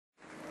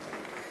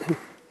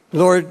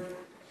Lord,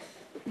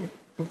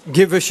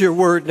 give us your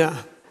word now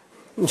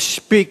and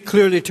speak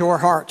clearly to our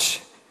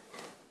hearts.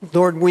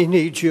 Lord, we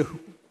need you.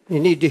 You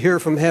need to hear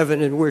from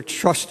heaven, and we're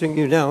trusting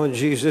you now in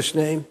Jesus'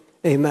 name.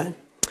 Amen.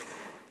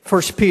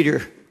 1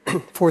 Peter,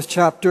 4th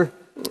chapter.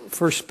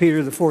 1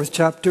 Peter, the 4th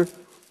chapter.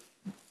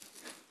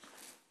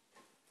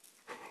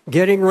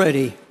 Getting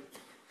ready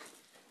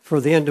for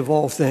the end of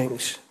all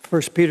things.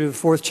 1 Peter, the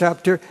 4th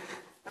chapter.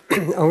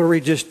 I'm going to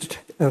read just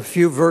a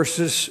few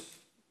verses.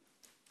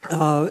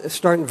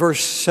 Starting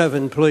verse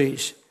 7,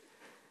 please.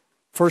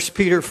 1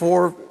 Peter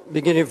 4,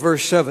 beginning of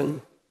verse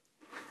 7.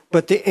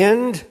 But the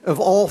end of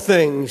all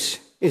things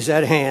is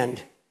at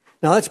hand.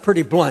 Now that's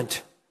pretty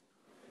blunt.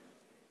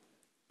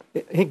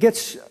 He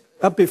gets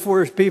up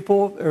before his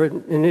people,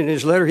 and in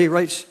his letter he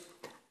writes,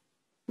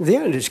 the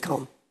end has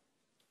come.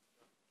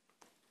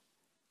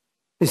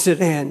 It's at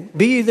hand.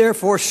 Be ye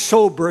therefore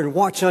sober and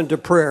watch unto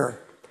prayer.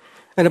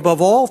 And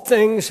above all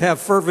things have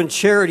fervent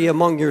charity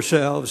among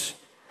yourselves,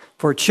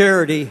 for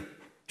charity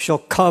shall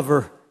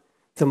cover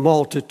the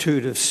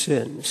multitude of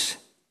sins.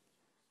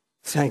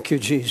 Thank you,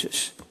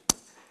 Jesus.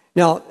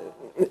 Now,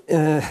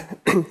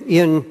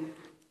 in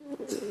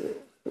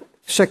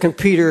 2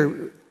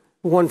 Peter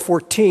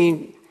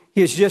 1:14,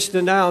 he has just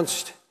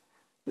announced,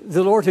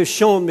 the Lord has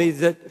shown me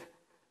that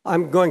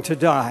I'm going to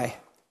die.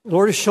 The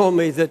Lord has shown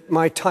me that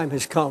my time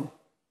has come.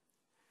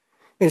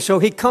 And so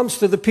he comes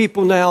to the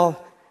people now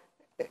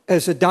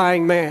as a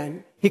dying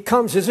man. He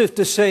comes as if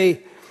to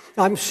say,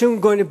 I'm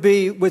soon going to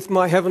be with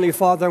my Heavenly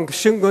Father. I'm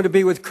soon going to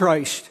be with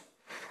Christ.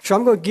 So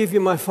I'm going to give you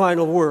my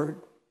final word.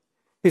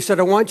 He said,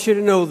 I want you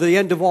to know the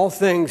end of all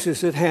things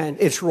is at hand.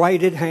 It's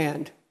right at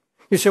hand.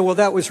 You say, well,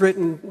 that was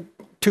written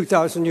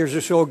 2,000 years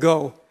or so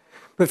ago.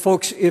 But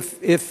folks,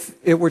 if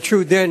it were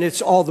true then,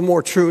 it's all the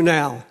more true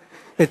now.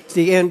 At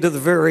the end of the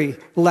very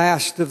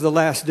last of the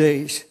last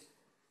days.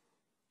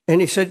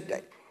 And he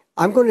said,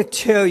 I'm going to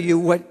tell you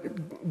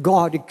what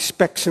God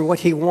expects and what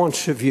he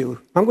wants of you.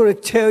 I'm going to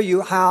tell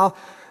you how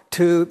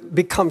to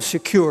become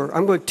secure.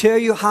 I'm going to tell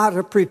you how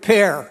to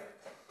prepare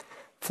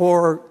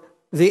for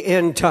the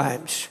end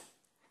times.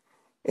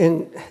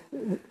 And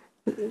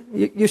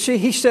you see,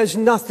 he says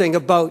nothing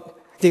about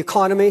the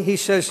economy. He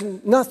says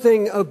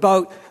nothing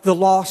about the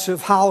loss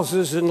of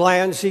houses and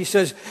lands. He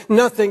says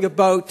nothing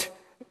about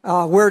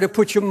where to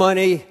put your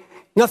money,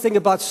 nothing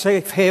about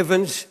safe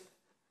havens.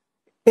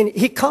 And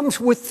he comes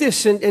with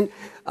this, and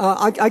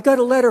I got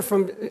a letter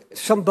from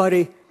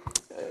somebody,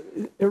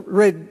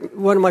 read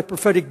one of my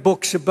prophetic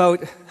books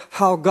about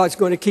how God's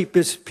going to keep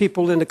his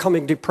people in the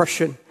coming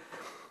depression.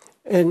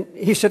 And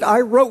he said,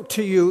 I wrote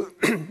to you,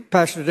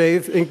 Pastor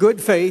Dave, in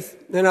good faith,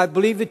 and I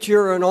believe that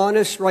you're an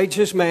honest,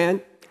 righteous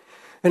man,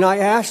 and I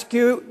asked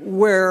you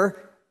where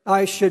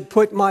I should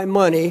put my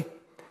money,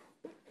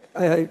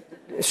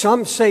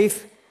 some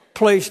safe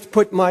place to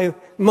put my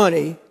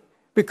money,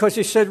 because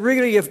he said,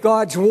 really, if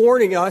God's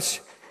warning us,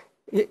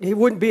 he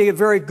wouldn't be a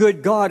very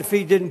good God if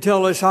he didn't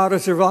tell us how to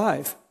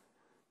survive.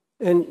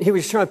 And he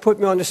was trying to put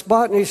me on the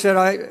spot, and he said,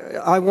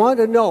 I want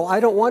to know. I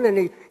don't want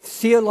any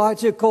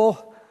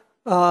theological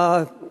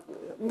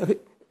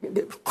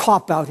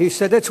cop out. He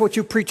said, that's what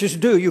you preachers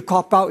do. You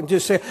cop out and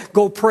just say,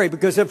 go pray,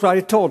 because that's what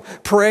I told him.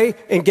 Pray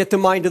and get the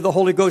mind of the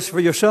Holy Ghost for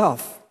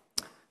yourself.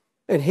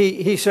 And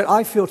he said,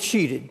 I feel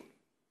cheated.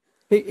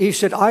 He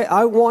said,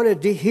 I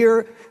wanted to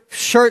hear,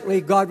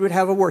 certainly God would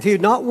have a word. He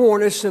would not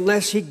warn us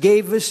unless he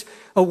gave us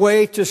a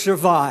way to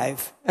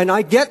survive. And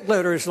I get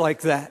letters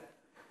like that.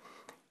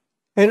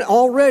 And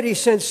already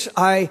since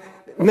I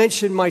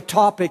mentioned my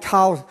topic,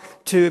 how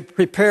to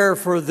prepare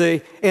for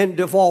the end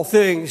of all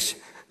things,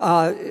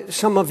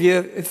 some of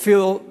you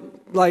feel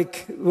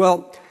like,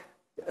 well,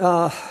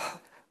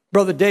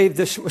 Brother Dave,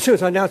 as soon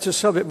as I announce the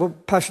subject, well,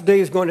 Pastor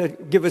Dave is going to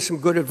give us some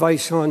good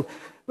advice on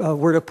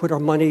where to put our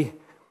money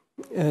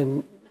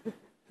and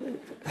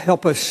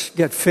help us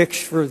get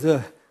fixed for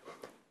the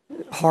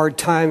hard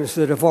times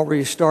that have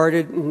already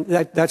started. And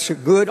that's a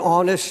good,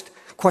 honest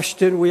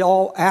question. We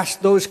all ask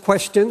those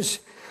questions.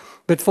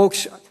 But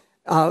folks,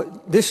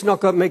 this is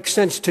not going to make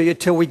sense to you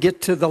till we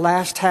get to the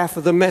last half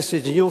of the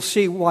message. And you'll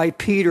see why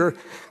Peter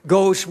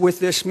goes with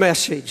this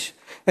message.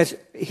 As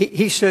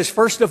he says,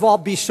 first of all,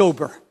 be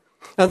sober.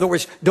 In other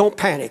words, don't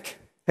panic.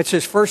 That's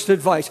his first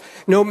advice,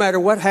 no matter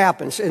what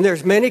happens. And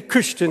there's many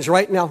Christians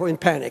right now in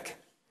panic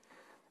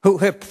who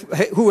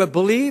have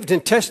believed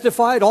and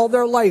testified all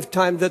their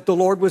lifetime that the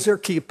Lord was their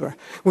keeper.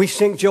 We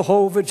sing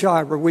Jehovah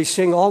Jireh. We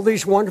sing all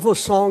these wonderful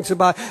songs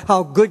about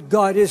how good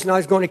God is and how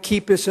he's going to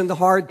keep us in the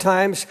hard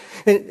times.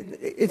 And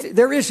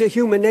there is a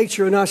human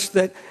nature in us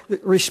that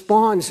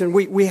responds, and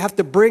we have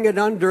to bring it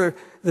under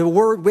the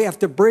word. We have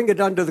to bring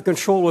it under the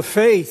control of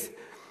faith.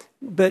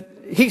 But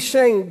he's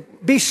saying,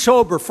 be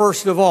sober,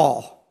 first of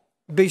all.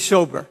 Be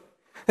sober.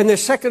 And the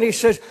second, he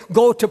says,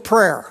 go to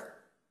prayer.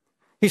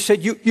 He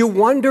said, you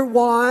wonder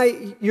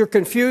why you're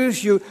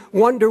confused. You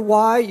wonder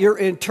why you're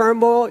in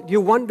turmoil. You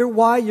wonder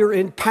why you're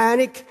in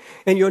panic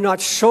and you're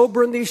not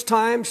sober in these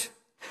times.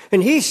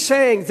 And he's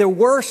saying the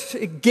worse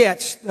it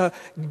gets, the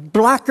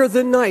blacker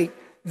the night,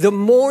 the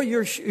more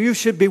you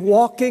should be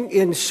walking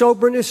in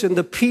soberness and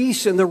the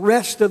peace and the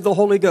rest of the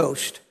Holy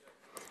Ghost.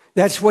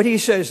 That's what he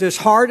says. As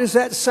hard as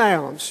that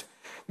sounds,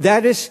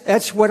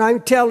 that's what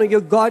I'm telling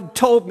you. God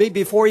told me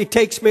before he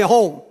takes me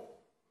home.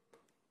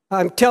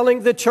 I'm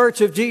telling the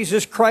church of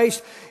Jesus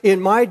Christ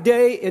in my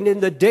day and in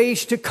the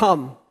days to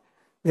come,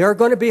 there are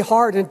going to be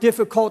hard and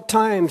difficult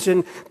times.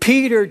 And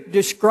Peter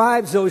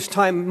describes those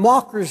times.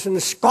 Mockers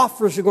and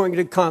scoffers are going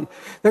to come.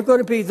 There are going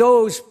to be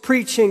those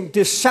preaching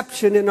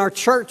deception in our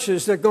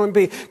churches. There are going to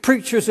be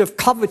preachers of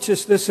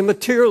covetousness and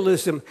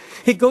materialism.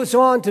 He goes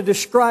on to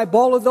describe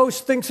all of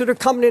those things that are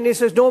coming, and he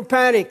says, don't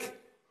panic.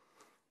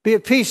 Be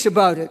at peace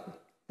about it.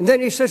 And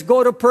then he says,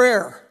 go to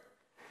prayer.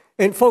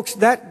 And folks,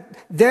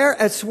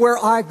 that's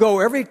where I go.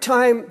 Every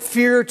time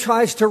fear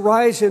tries to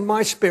rise in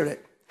my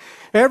spirit,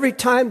 every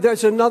time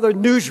there's another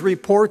news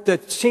report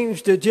that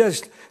seems to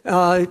just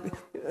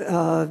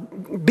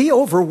be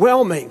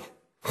overwhelming,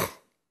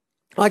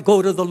 I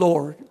go to the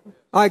Lord.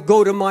 I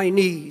go to my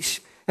knees.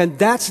 And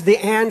that's the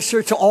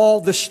answer to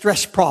all the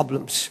stress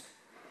problems.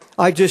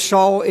 I just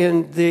saw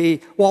in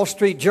the Wall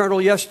Street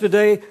Journal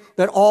yesterday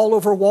that all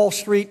over Wall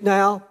Street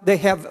now, they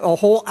have a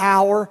whole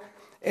hour,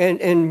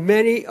 and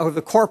many of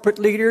the corporate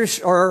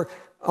leaders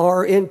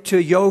are into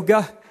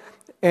yoga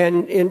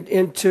and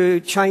into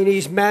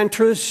Chinese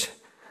mantras.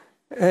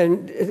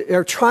 And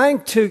they're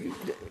trying to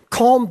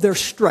calm their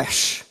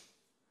stress.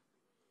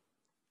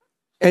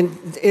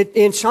 And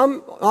in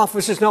some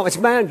offices now, it's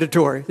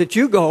mandatory that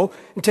you go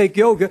and take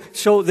yoga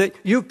so that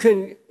you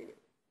can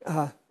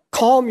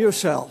calm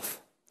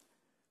yourself.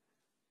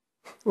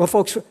 Well,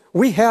 folks,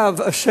 we have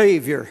a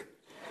Savior.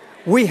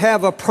 We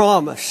have a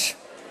promise.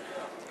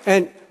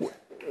 And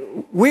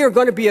we are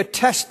going to be a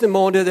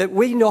testimony that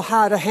we know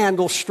how to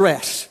handle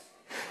stress.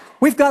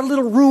 We've got a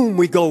little room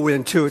we go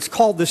into. It's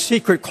called the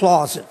secret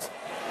closet.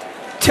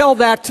 Tell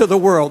that to the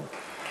world.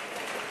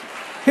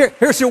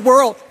 Here's a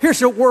world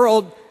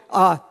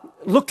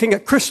looking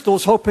at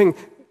crystals, hoping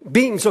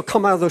beings will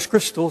come out of those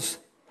crystals.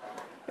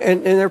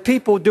 And there are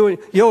people doing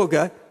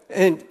yoga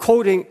and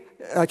quoting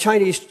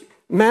Chinese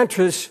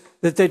mantras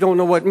that they don't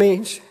know what it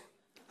means.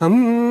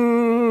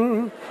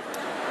 Then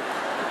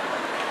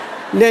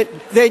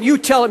you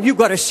tell them you've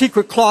got a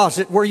secret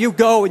closet where you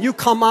go and you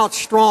come out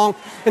strong.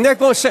 And they're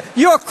going to say,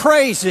 you're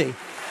crazy.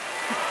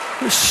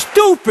 You're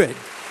stupid.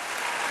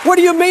 What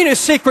do you mean a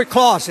secret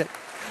closet?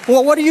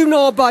 Well, what do you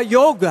know about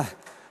yoga?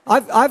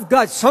 I've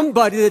got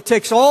somebody that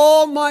takes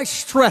all my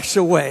stress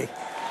away.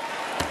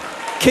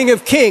 King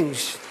of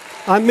Kings.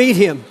 I meet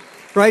him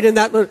right in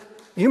that little...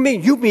 You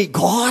mean you meet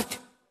God?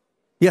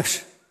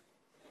 Yes.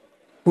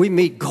 We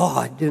meet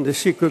God in the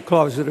secret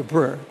closet of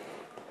prayer.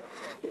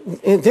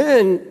 And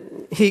then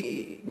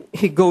he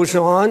goes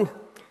on.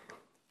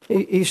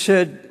 He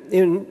said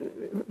in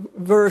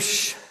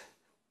verse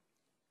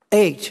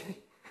 8...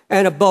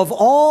 And above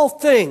all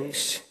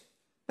things,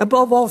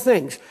 above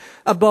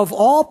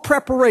all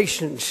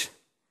preparations,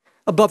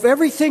 above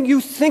everything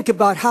you think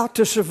about how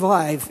to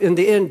survive in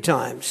the end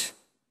times,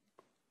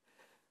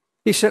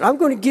 he said, I'm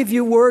going to give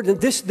you word,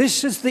 and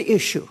this is the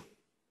issue.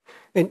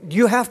 And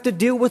you have to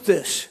deal with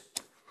this.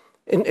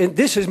 And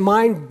this is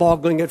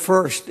mind-boggling at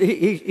first.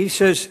 He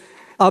says,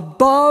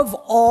 above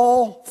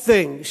all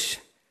things,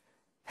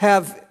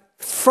 have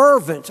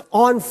fervent,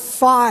 on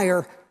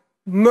fire,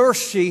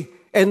 mercy,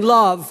 and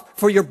love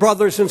for your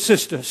brothers and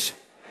sisters.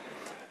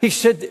 He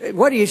said,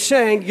 what he's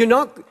saying,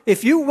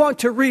 if you want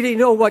to really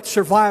know what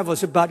survival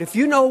is about, if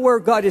you know where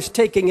God is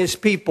taking his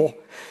people,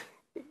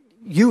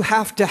 you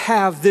have to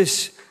have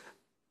this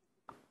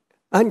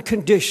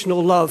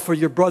unconditional love for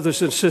your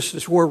brothers and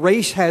sisters, where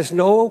race has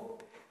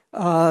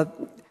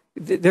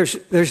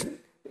there's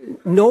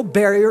no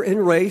barrier in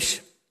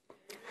race.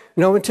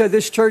 No, until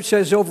this church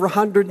has over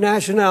 100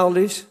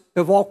 nationalities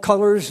of all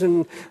colors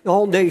and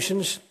all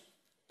nations.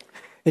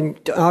 And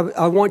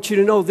I want you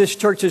to know this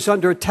church is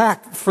under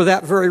attack for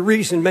that very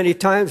reason. Many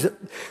times it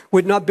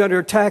would not be under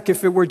attack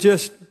if it were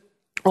just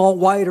all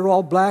white or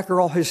all black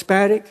or all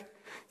Hispanic.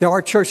 There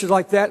are churches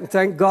like that, and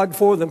thank God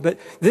for them. But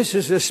this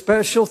is a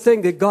special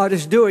thing that God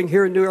is doing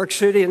here in New York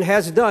City and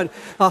has done.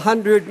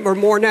 100 or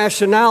more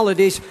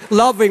nationalities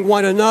loving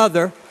one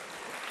another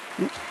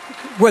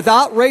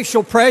without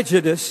racial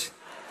prejudice.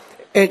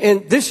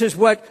 And this is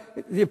what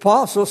the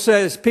apostle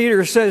says,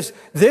 Peter says,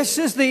 this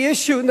is the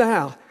issue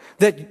now.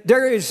 That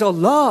there is a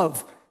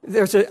love.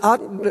 There's out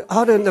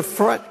in the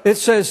front. It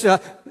says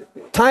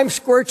Times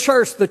Square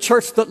Church, the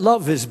church that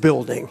love is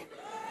building.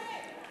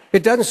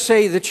 It doesn't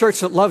say the church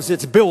that loves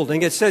its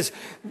building. It says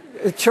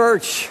the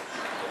church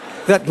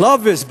that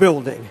love is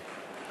building.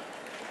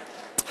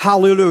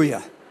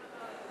 Hallelujah.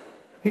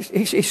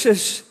 He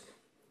says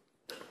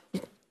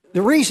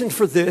the reason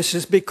for this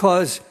is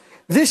because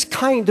this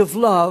kind of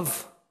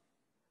love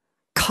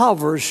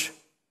covers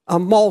a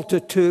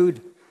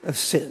multitude of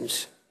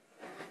sins.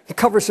 It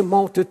covers a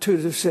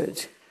multitude of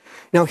sins.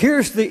 Now,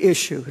 here's the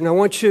issue, and I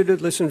want you to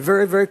listen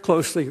very, very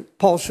closely.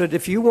 Paul said,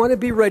 if you want to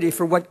be ready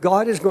for what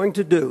God is going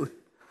to do,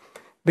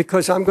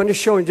 Because I'm going to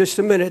show in just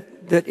a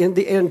minute that in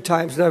the end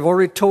times, and I've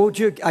already told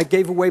you, I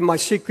gave away my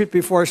secret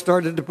before I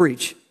started to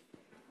preach.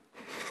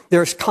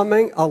 There's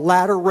coming a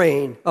latter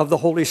rain of the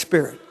Holy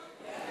Spirit.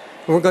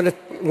 And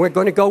we're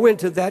going to go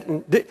into that,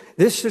 and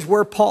this is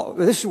where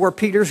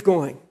Peter's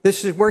going.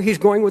 This is where he's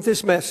going with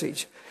this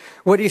message.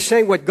 What he's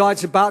saying, what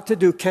God's about to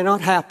do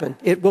cannot happen.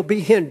 It will be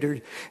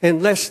hindered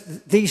unless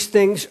these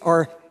things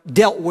are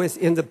dealt with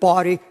in the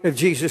body of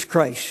Jesus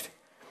Christ.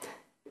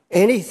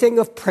 Anything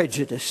of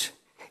prejudice,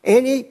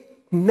 any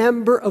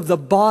member of the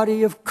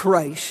body of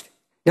Christ.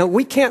 Now,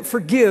 we can't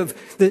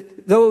forgive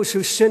those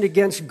who sin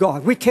against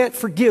God. We can't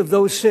forgive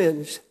those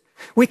sins.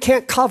 We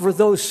can't cover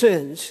those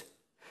sins.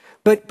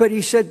 But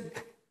he said,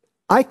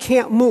 I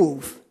can't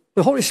move.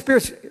 The Holy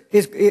Spirit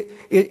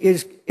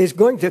is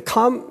going to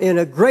come in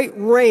a great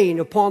rain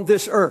upon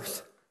this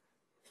earth.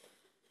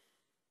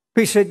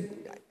 He said,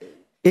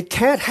 it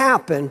can't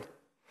happen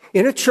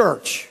in a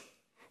church.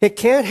 It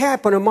can't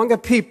happen among a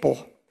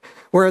people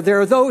where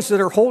there are those that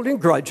are holding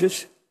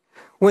grudges,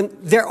 when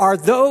there are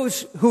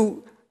those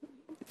who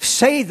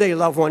say they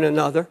love one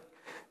another,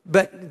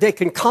 but they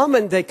can come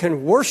and they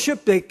can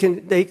worship, they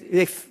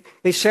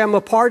say, I'm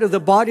a part of the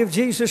body of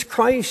Jesus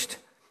Christ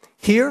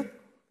here,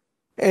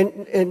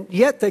 and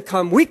yet they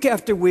come week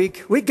after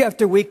week,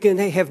 and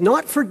they have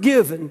not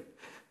forgiven.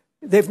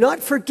 They've not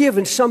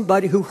forgiven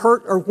somebody who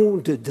hurt or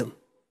wounded them.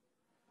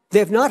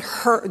 They've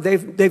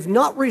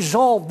not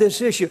resolved this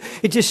issue.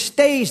 It just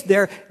stays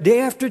there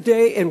day after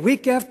day and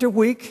week after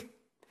week.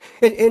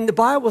 And the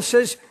Bible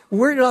says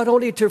we're not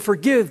only to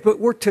forgive, but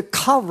we're to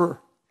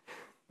cover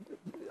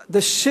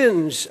the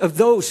sins of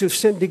those who've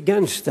sinned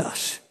against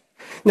us.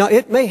 Now,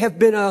 it may have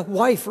been a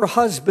wife or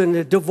husband,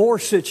 a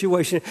divorce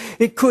situation.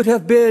 It could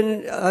have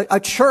been a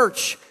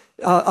church,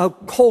 a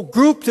whole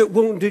group that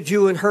wounded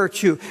you and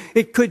hurt you.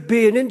 It could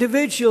be an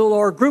individual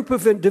or a group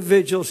of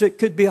individuals. It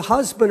could be a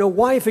husband, a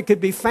wife. It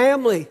could be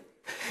family.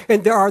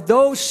 And there are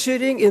those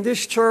sitting in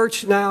this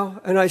church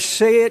now, and I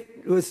say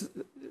it with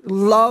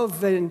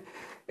love and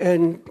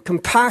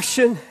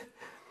compassion.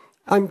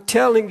 I'm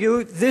telling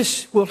you,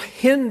 this will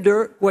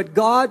hinder what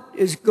God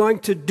is going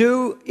to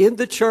do in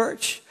the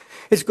church.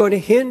 It's going to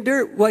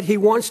hinder what he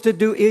wants to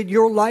do in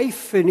your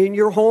life and in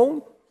your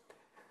home.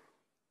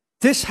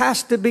 This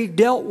has to be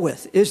dealt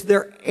with. Is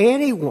there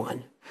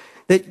anyone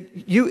that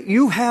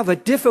you have a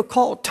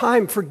difficult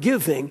time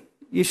forgiving?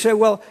 You say,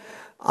 well,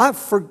 I've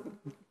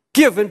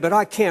forgiven, but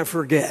I can't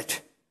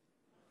forget.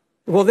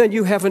 Well, then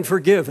you haven't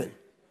forgiven.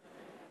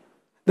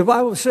 The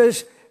Bible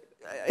says,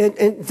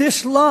 and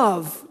this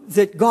love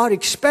that God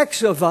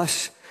expects of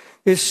us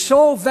is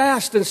so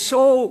vast and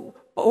so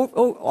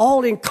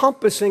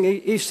all-encompassing.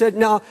 He said,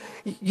 now,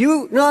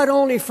 you not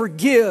only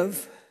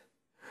forgive,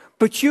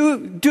 but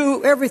you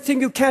do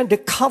everything you can to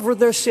cover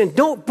their sin.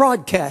 Don't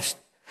broadcast.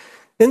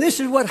 And this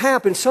is what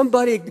happens.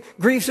 Somebody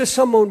grieves us,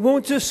 someone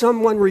wounds us,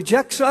 someone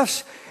rejects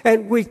us,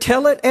 and we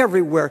tell it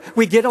everywhere.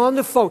 We get on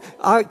the phone.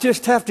 I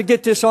just have to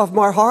get this off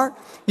my heart.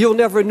 You'll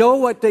never know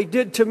what they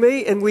did to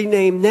me. And we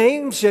name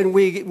names, and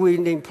we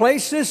name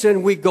places,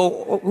 and we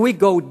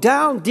go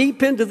down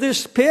deep into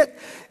this pit.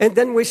 And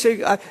then we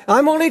say,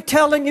 I'm only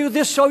telling you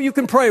this so you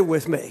can pray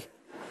with me.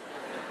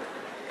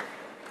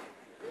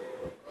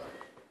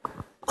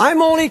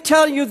 I'm only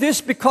telling you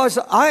this because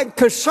I'm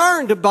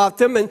concerned about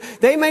them, and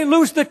they may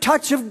lose the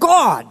touch of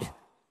God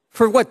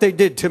for what they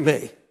did to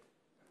me.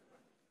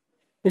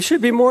 You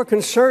should be more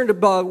concerned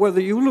about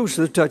whether you lose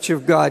the touch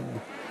of God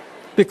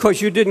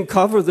because you didn't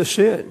cover the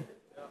sin.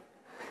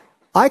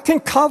 I can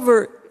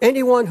cover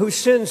anyone who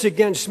sins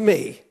against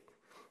me.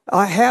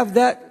 I have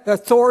that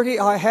authority.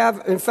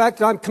 In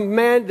fact, I'm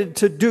commanded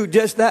to do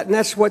just that, and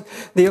that's what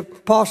the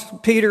Apostle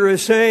Peter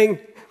is saying.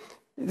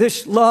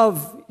 This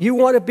love, you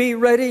want to be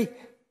ready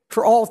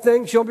for all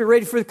things. You'll be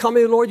ready for the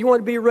coming of the Lord. You want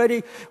to be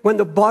ready when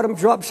the bottom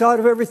drops out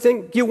of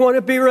everything. You want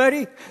to be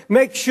ready?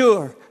 Make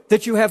sure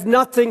that you have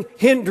nothing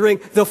hindering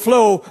the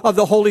flow of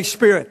the Holy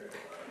Spirit.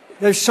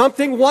 There's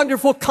something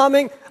wonderful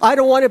coming. I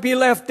don't want to be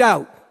left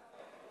out.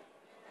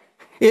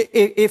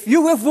 If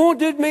you have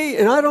wounded me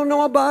and I don't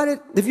know about it,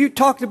 if you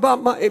talked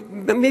about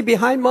me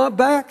behind my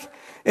back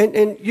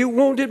and you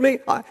wounded me,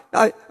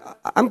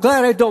 I'm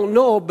glad I don't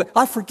know, but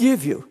I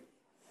forgive you.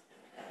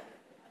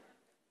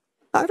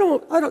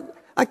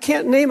 I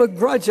can't name a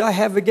grudge I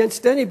have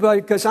against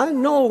anybody because I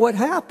know what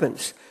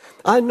happens.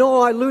 I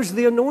know I lose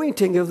the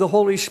anointing of the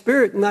Holy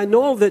Spirit, and I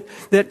know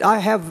that I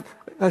have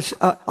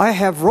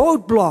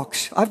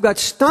roadblocks. I've got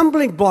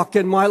stumbling block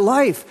in my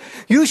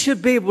life. You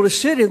should be able to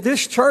sit in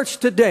this church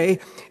today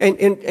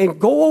and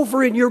go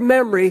over in your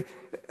memory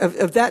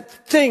of that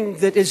thing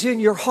that is in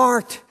your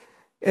heart.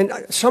 And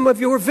some of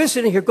you are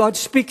visiting here. God's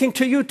speaking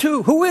to you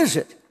too. Who is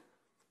it?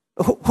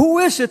 Who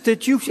is it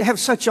that you have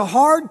such a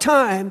hard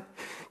time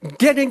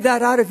getting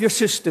that out of your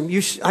system?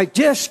 I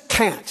just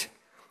can't.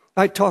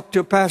 I talked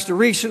to a pastor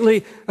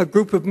recently. A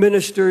group of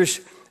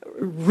ministers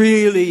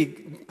really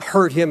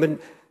hurt him, and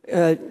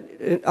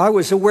I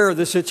was aware of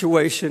the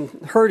situation,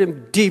 hurt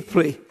him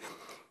deeply.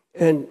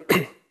 And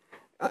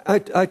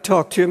I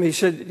talked to him. He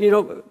said,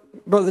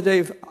 Brother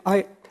Dave,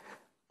 I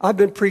I've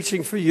been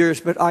preaching for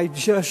years, but I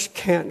just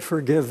can't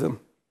forgive them.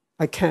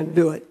 I can't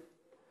do it.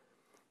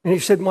 And he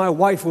said, my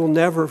wife will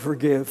never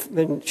forgive.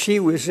 And she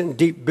was in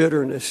deep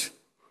bitterness.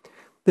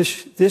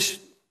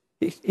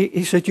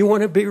 He said, you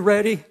want to be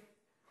ready?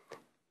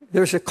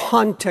 There's a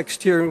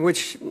context here in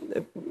which,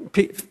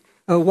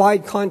 a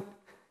wide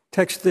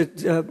context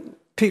that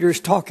Peter's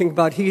talking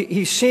about.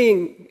 He's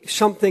seeing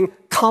something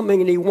coming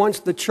and he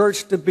wants the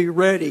church to be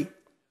ready.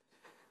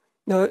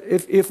 Now,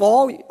 if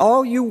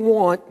all you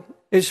want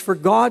is for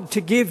God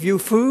to give you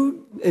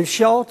food and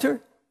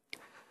shelter,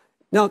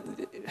 now,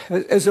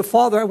 as a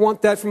father, I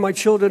want that for my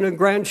children and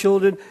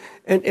grandchildren,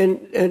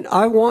 and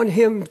I want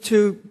him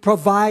to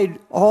provide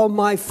all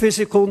my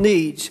physical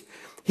needs.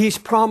 He's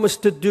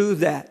promised to do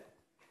that.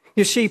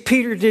 You see,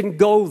 Peter didn't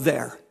go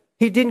there.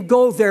 He didn't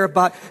go there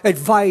about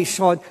advice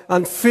on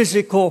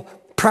physical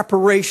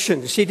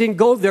preparations. He didn't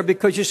go there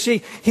because, you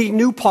see, he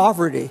knew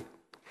poverty.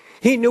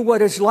 He knew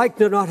what it's like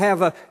to not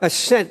have a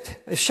cent,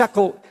 a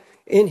shekel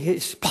in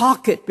his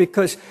pocket,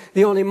 because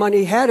the only money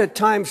he had at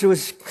times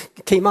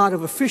came out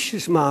of a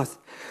fish's mouth.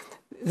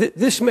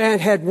 This man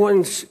had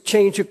one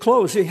change of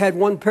clothes. He had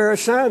one pair of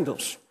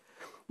sandals.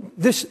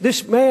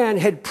 This man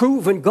had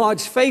proven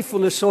God's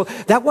faithfulness, so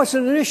that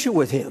wasn't an issue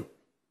with him.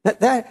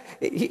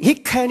 He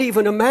can't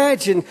even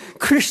imagine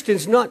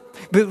Christians not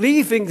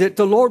believing that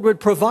the Lord would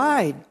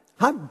provide.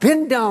 I've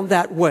been down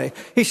that way.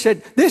 He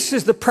said, this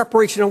is the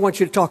preparation I want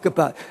you to talk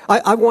about.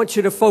 I want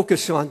you to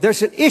focus on.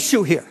 There's an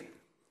issue here.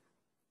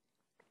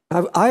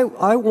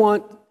 I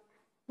want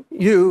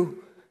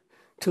you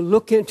to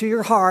look into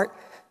your heart,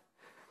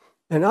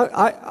 and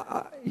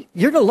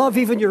you're to love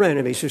even your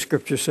enemies, the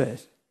scripture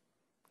says.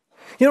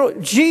 You know,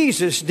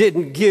 Jesus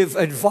didn't give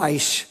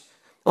advice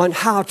on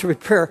how to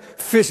prepare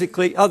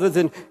physically other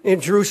than in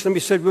Jerusalem. He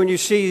said, when you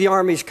see the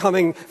armies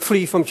coming,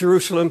 flee from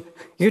Jerusalem.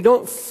 You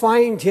don't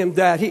find him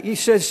that. He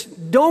says,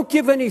 don't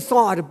give any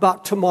thought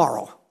about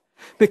tomorrow,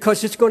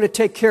 because it's going to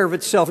take care of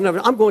itself.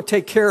 I'm going to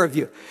take care of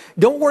you.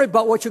 Don't worry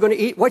about what you're going to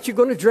eat, what you're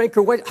going to drink,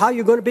 or how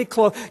you're going to be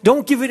clothed.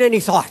 Don't give it any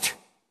thought.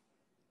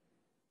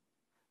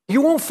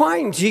 You won't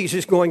find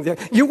Jesus going there.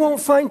 You won't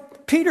find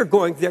Peter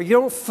going there.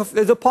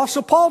 The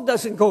Apostle Paul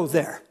doesn't go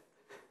there.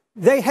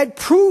 They had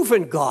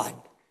proven God.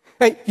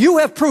 And you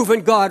have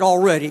proven God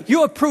already.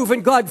 You have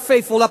proven God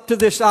faithful up to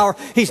this hour.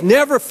 He's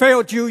never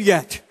failed you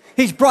yet.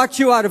 He's brought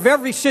you out of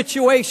every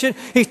situation.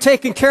 He's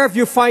taken care of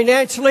you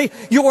financially.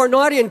 You are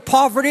not in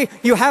poverty.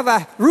 You have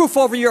a roof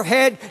over your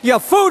head. You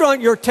have food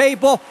on your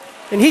table.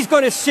 And He's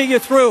going to see you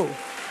through.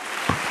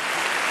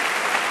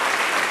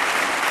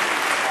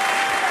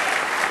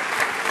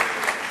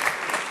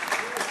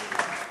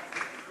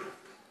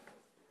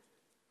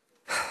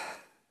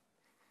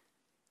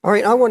 All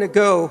right, I want to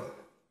go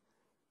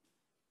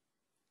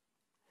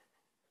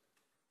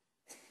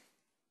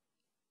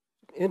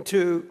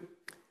into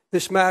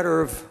this matter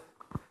of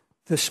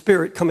the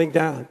Spirit coming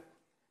down.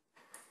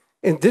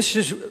 And this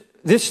is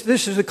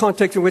the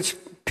context in which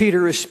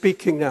Peter is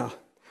speaking now.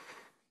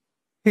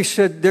 He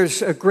said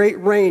there's a great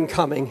rain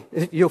coming.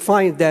 You'll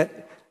find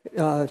that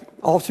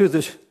all through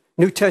the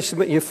New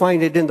Testament. You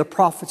find it in the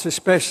prophets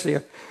especially.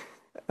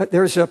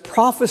 There's a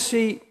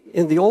prophecy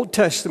in the Old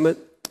Testament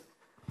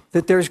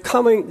that there's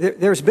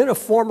been a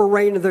former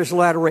rain and there's a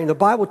latter rain. The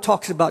Bible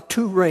talks about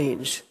two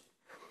rains.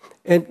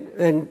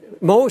 And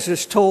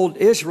Moses told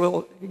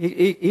Israel,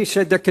 he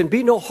said, there can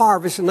be no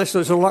harvest unless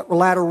there's a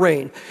latter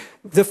rain.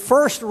 The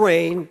first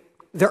rain,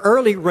 the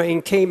early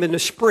rain, came in the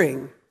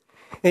spring.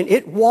 And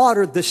it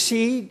watered the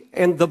seed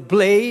and the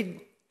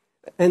blade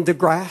and the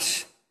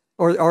grass,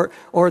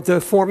 or the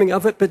forming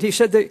of it. But he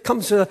said that it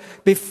comes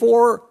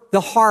before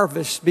the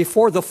harvest,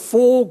 before the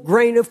full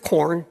grain of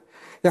corn,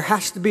 there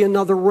has to be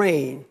another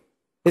rain.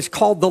 It's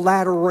called the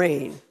latter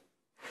rain.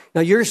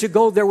 Now, years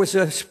ago, there was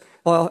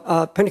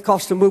a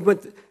Pentecostal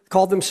movement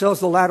called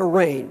themselves the latter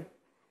rain.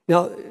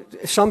 Now,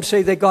 some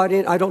say they got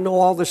in. I don't know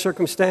all the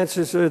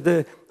circumstances or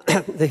the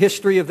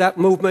history of that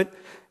movement,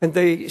 and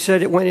they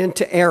said it went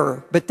into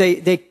error. But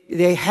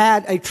they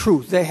had a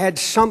truth. They had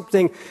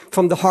something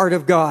from the heart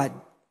of God.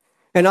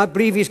 And I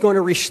believe He's going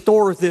to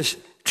restore this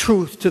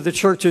truth to the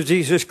Church of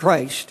Jesus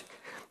Christ.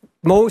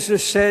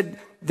 Moses said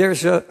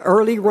there's an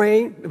early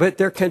rain, but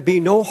there can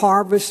be no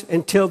harvest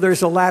until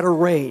there's a latter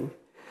rain.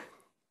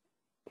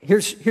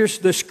 Here's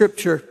the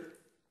scripture.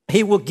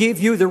 He will give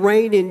you the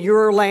rain in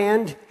your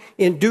land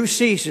in due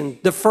season,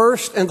 the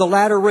first and the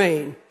latter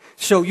rain,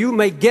 so you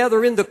may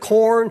gather in the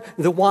corn,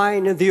 the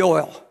wine, and the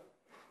oil.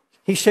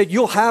 He said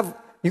you're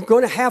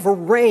going to have a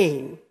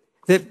rain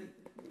that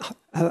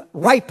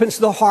ripens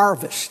the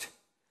harvest.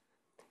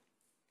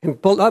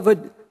 And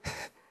beloved,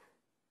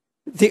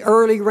 the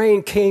early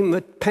rain came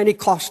at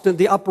Pentecost in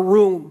the upper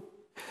room.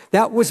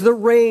 That was the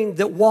rain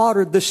that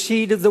watered the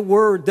seed of the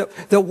Word,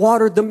 that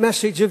watered the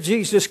message of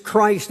Jesus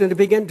Christ, and it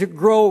began to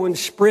grow and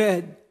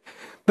spread.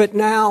 But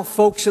now,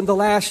 folks, in the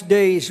last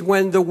days,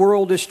 when the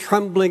world is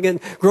trembling and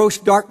gross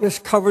darkness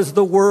covers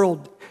the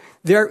world,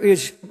 there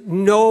is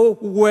no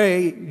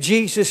way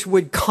Jesus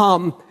would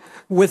come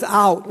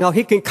without. Now,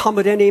 He can come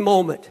at any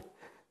moment.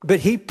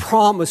 But he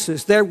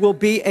promises there will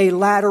be a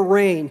latter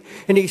rain.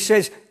 And he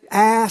says,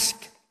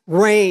 ask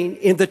rain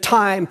in the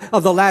time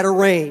of the latter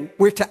rain.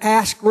 We're to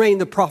ask rain,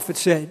 the prophet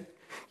said.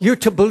 You're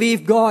to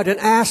believe God and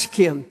ask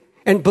him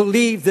and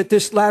believe that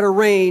this latter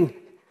rain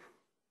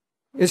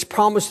is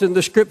promised in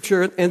the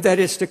scripture and that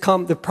it's to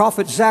come. The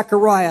prophet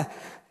Zechariah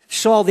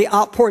saw the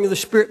outpouring of the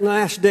Spirit in the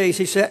last days.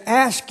 He said,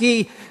 ask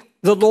ye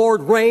the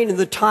Lord rain in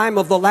the time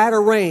of the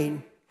latter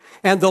rain,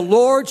 and the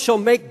Lord shall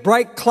make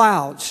bright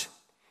clouds,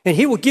 and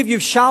he will give you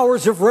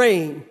showers of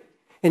rain,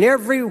 and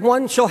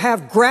everyone shall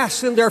have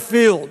grass in their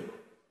field.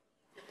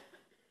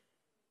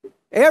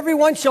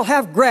 Everyone shall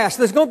have grass.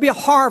 There's going to be a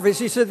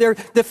harvest. He said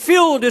the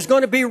field is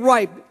going to be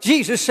ripe.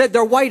 Jesus said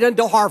they're white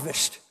unto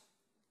harvest.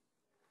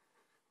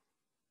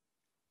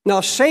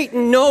 Now,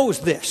 Satan knows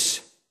this.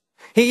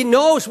 He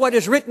knows what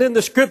is written in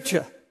the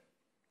scripture.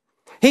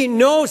 He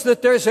knows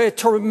that there's a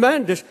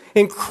tremendous,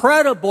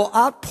 incredible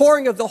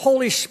outpouring of the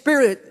Holy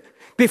Spirit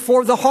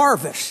before the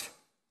harvest.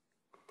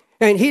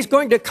 And he's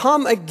going to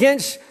come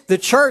against the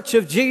church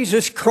of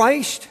Jesus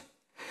Christ,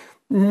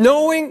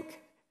 knowing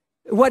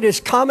what is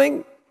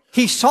coming.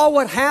 He saw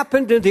what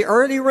happened in the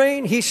early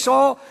rain. He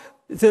saw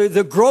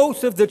the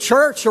growth of the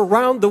church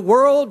around the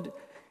world,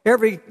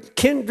 every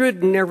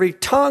kindred and every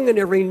tongue and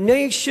every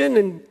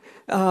nation.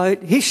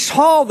 And he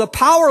saw the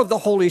power of the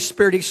Holy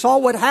Spirit. He saw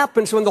what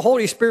happens when the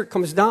Holy Spirit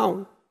comes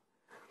down.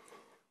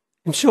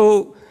 And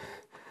so,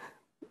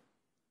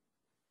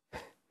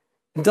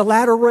 the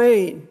latter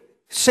rain,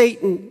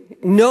 Satan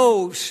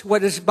knows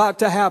what is about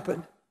to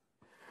happen.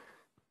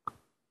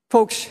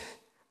 Folks,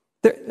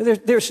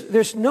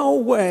 there's no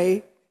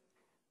way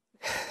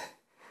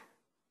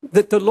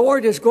that the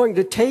Lord is going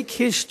to take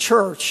his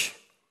church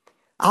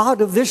out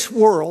of this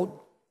world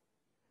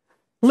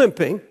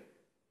limping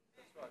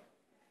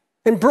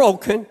and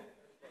broken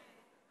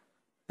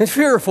and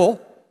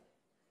fearful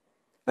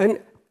and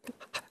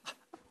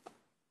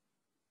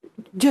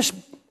just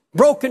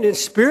broken in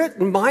spirit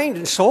and mind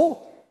and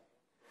soul.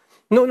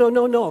 No, no,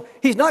 no, no.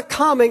 He's not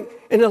coming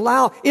and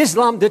allow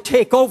Islam to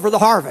take over the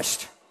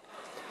harvest.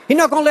 He's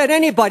not going to let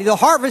anybody. The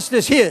harvest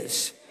is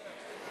his.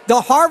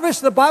 The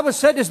harvest, the Bible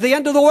said, is the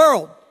end of the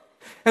world.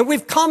 And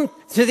we've come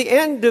to the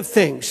end of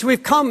things.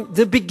 We've come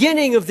the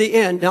beginning of the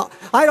end. Now,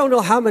 I don't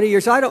know how many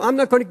years. I'm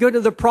not going to go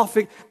into the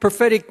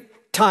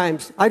prophetic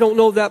times. I don't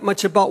know that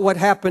much about what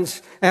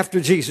happens after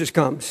Jesus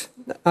comes.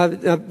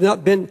 I've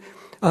not been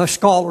a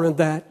scholar in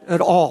that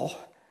at all.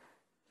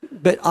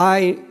 But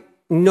I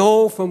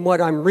know from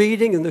what I'm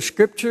reading in the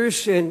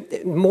scriptures, and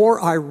the more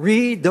I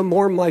read, the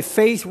more my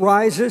faith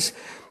rises.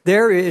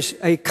 There is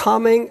a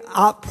coming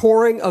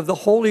outpouring of the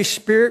Holy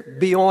Spirit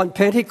beyond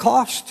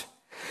Pentecost,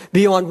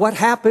 beyond what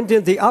happened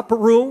in the upper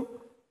room.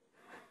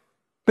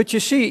 But you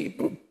see,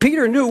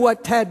 Peter knew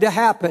what had to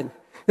happen.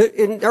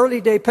 In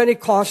early day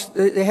Pentecost,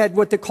 they had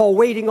what they call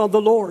waiting on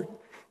the Lord.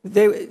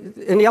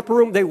 In the upper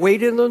room, they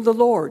waited on the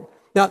Lord.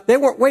 Now, they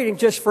weren't waiting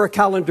just for a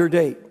calendar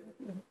date.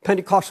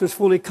 Pentecost was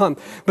fully come.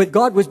 But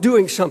God was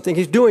doing something.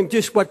 He's doing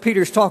just what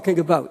Peter's talking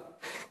about.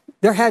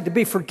 There had to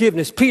be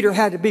forgiveness. Peter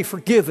had to be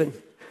forgiven,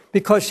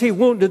 because he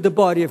wounded the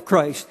body of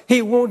Christ.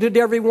 He wounded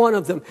every one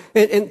of them.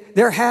 And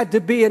there had to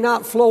be an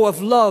outflow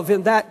of love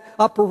in that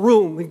upper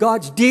room. And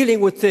God's dealing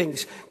with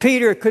things.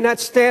 Peter could not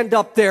stand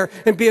up there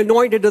and be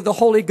anointed of the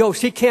Holy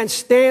Ghost. He can't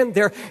stand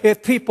there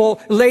if people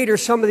later,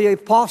 some of the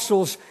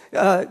apostles,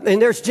 and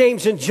there's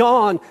James and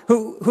John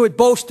who had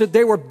boasted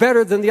they were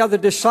better than the other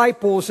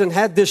disciples and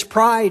had this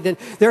pride, and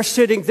they're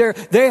sitting there.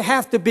 They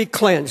have to be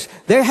cleansed.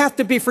 They have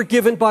to be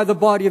forgiven by the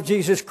body of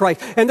Jesus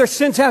Christ. And their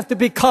sins have to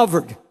be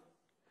covered.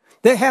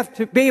 They have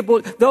to be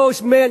able,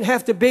 those men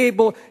have to be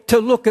able to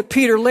look at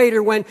Peter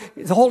later when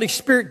the Holy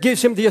Spirit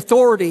gives him the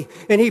authority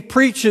and he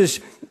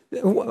preaches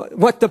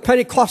what the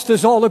Pentecost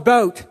is all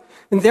about.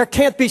 And there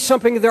can't be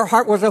something in their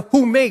heart was,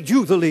 who made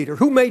you the leader?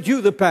 Who made you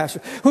the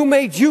pastor? Who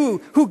made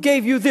you? Who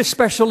gave you this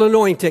special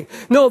anointing?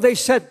 No, they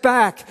sat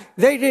back.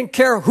 They didn't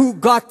care who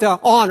got the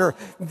honor.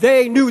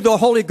 They knew the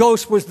Holy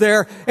Ghost was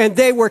there and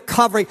they were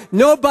covering.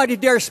 Nobody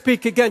dare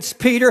speak against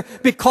Peter,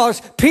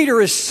 because Peter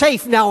is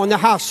safe now in the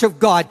house of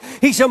God.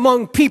 He's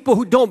among people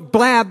who don't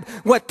blab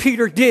what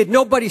Peter did.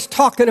 Nobody's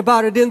talking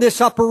about it in this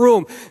upper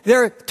room.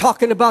 They're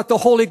talking about the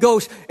Holy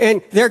Ghost,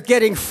 and they're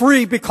getting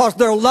free because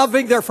they're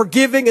loving, they're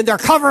forgiving, and they're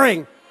covering.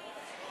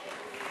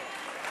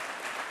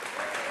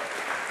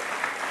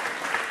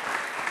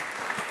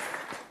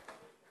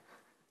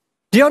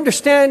 Do you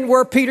understand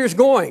where Peter's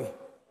going?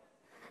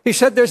 He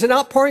said there's an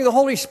outpouring of the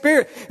Holy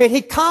Spirit, and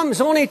he comes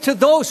only to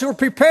those who are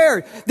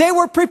prepared. They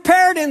were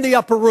prepared in the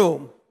upper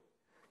room.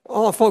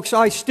 Oh, folks,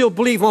 I still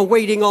believe on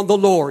waiting on the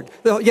Lord.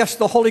 Yes,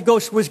 the Holy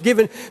Ghost was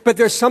given, but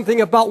there's something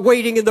about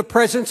waiting in the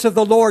presence of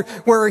the Lord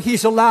where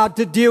he's allowed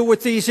to deal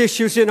with these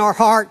issues in our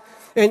heart.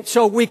 And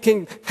so we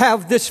can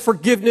have this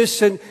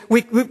forgiveness, and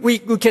we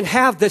can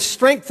have the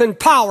strength and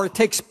power. It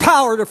takes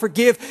power to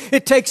forgive.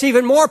 It takes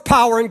even more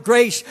power and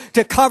grace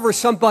to cover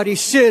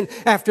somebody's sin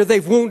after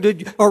they've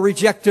wounded or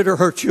rejected or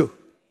hurt you.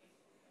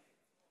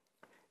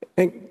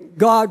 And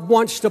God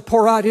wants to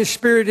pour out his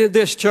Spirit in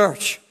this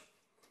church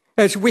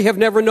as we have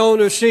never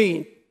known or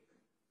seen.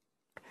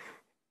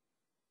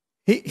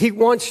 He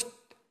wants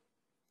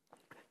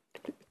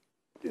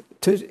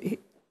to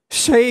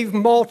save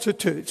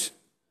multitudes.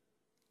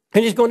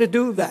 And he's going to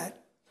do that.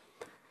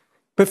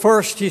 But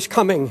first, he's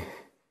coming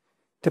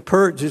to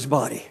purge his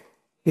body.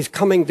 He's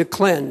coming to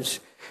cleanse.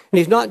 And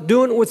he's not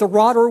doing it with a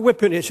rod or a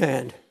whip in his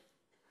hand.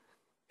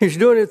 He's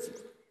doing it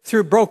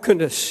through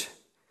brokenness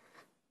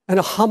and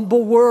a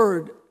humble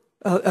word,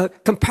 a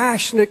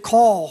compassionate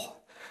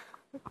call.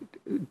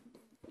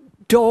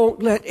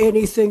 Don't let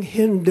anything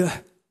hinder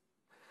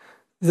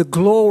the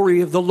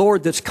glory of the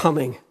Lord that's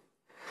coming.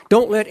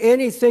 Don't let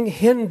anything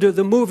hinder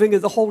the moving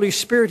of the Holy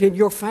Spirit in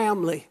your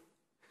family.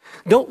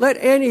 Don't let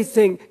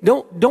anything,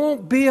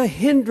 don't be a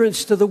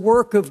hindrance to the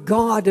work of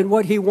God and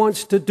what He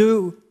wants to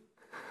do.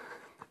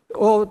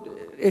 Well,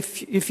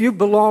 if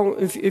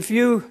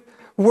you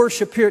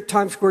worship here at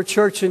Times Square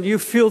Church and you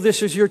feel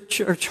this is your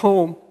church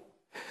home,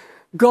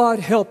 God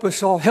help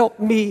us all. Help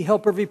me,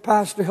 help every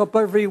pastor, help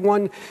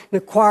everyone in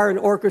the choir and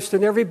orchestra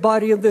and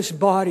everybody in this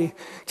body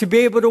to be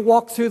able to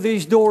walk through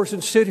these doors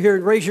and sit here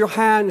and raise your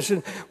hands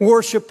and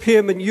worship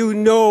Him, and you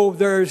know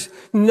there's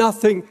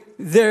nothing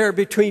there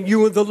between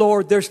you and the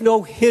Lord. There's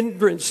no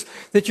hindrance,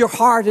 that your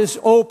heart is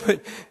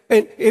open.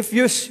 And if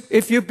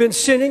you've been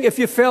sinning, if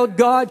you failed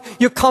God,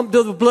 you come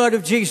to the blood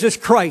of Jesus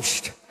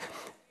Christ.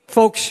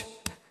 Folks,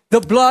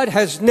 the blood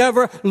has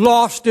never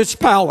lost its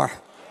power.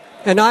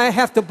 And I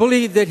have to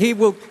believe that He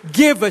will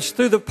give us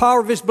through the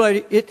power of His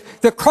blood.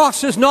 The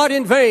cross is not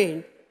in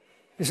vain.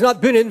 It's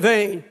not been in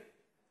vain.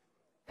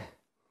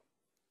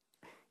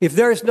 If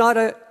there is not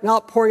an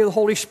outpouring of the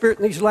Holy Spirit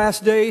in these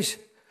last days,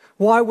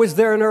 why was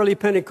there an early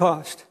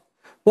Pentecost?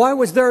 Why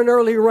was there an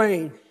early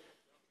rain?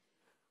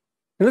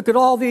 And look at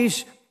all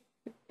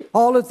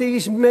of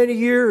these many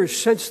years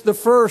since the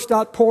first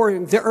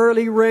outpouring, the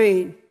early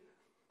rain.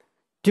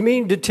 Do you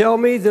mean to tell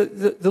me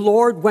that the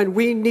Lord, when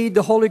we need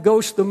the Holy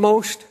Ghost the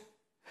most,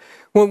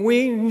 when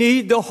we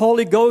need the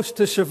Holy Ghost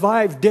to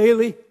survive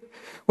daily,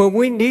 when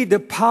we need the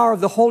power of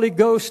the Holy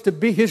Ghost to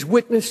be His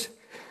witness,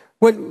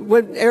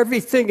 when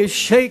everything is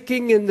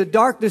shaking and the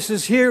darkness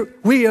is here,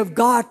 we have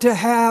got to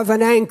have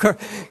an anchor.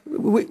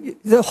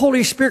 The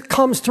Holy Spirit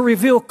comes to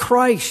reveal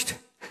Christ.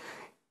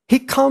 He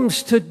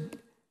comes to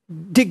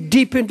dig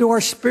deep into our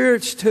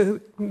spirits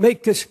to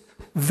make us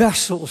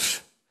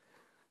vessels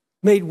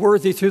made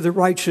worthy through the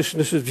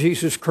righteousness of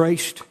Jesus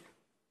Christ.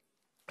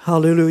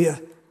 Hallelujah.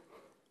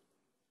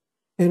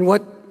 And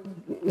what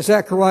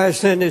Zechariah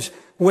said is,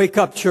 wake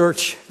up,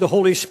 church. The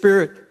Holy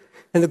Spirit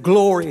and the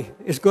glory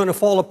is going to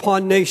fall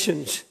upon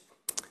nations.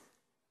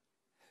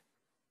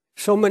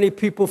 So many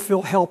people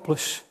feel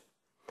helpless.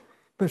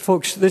 But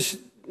folks, this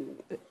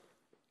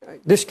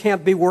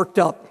can't be worked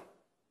up.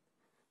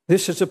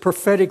 This is a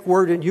prophetic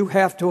word, and you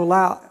have to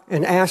allow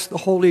and ask the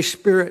Holy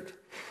Spirit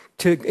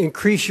to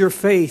increase your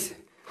faith,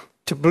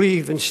 to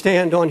believe and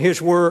stand on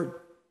His word.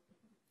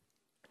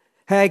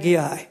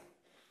 Haggai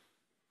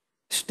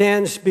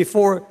stands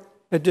before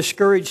a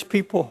discouraged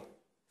people.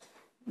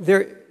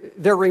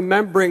 They're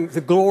remembering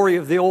the glory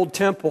of the old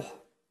temple.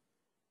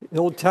 The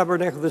old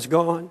tabernacle that's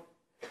gone.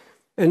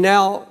 And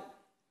now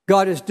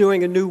God is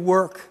doing a new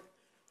work.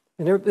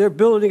 And they're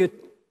building a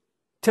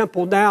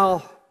temple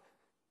now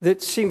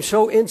that seems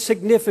so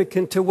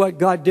insignificant to what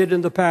God did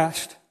in the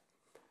past.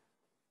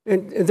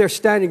 And they're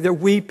standing there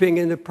weeping,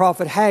 and the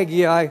prophet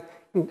Haggai,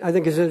 I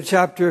think is in the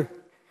chapter,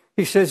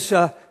 he says,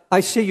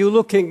 I see you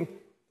looking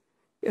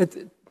at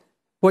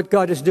what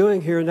God is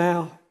doing here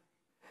now.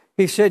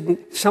 He said,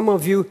 some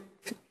of you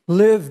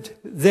lived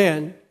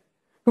then,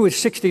 who was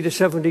 60 to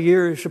 70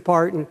 years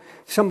apart, and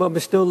some of them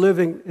are still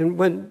living. And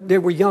when they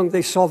were young,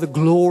 they saw the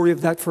glory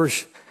of that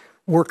first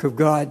work of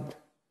God.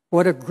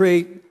 What a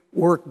great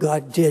work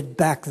God did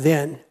back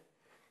then.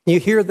 You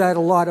hear that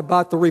a lot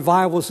about the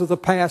revivals of the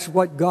past,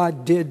 what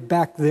God did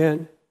back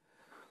then.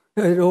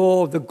 And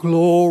all the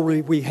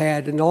glory we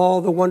had, and all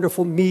the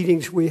wonderful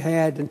meetings we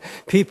had, and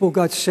people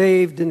got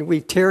saved, and we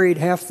tarried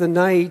half the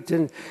night,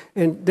 and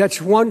that's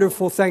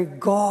wonderful. Thank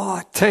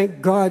God. Thank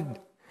God.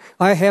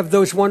 I have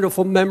those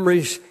wonderful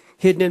memories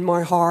hidden in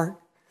my heart.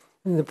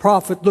 And the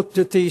prophet looked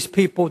at these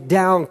people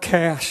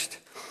downcast,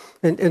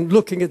 and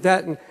looking at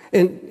that,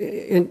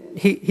 and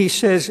he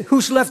says,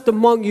 who's left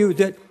among you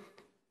that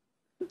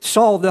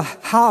saw the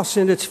house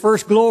in its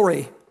first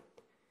glory?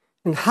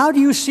 And how do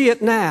you see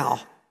it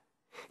now?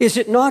 Is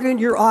it not in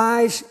your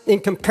eyes in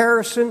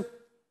comparison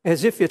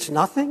as if it's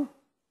nothing?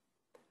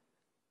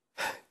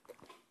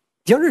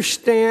 Do you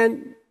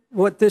understand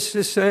what this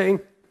is saying?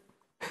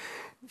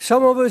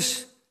 Some of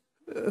us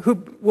who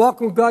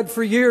walk with God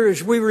for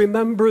years, we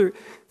remember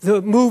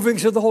the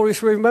movings of the Holy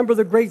Spirit, remember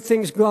the great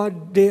things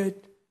God did.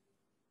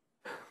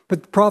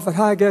 But the prophet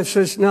Haggai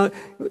says, now,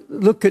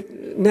 look at,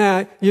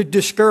 now you're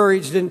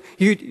discouraged, and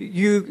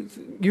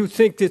you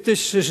think that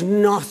this is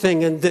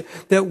nothing, and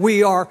that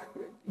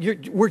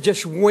we're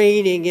just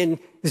waning in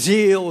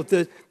zeal,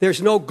 that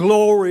there's no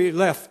glory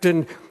left,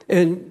 and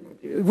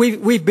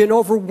we've been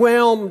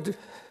overwhelmed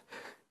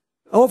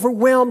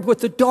with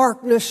the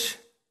darkness.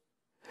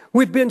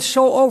 We've been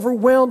so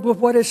overwhelmed with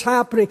what is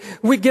happening.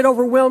 We get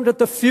overwhelmed at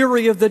the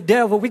fury of the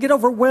devil. We get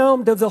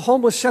overwhelmed of the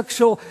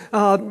homosexual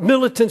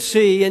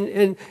militancy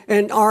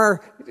and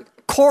our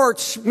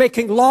courts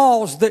making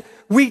laws that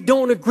we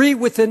don't agree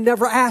with and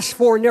never asked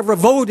for, never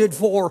voted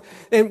for.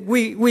 And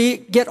we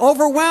get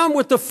overwhelmed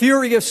with the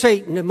fury of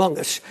Satan among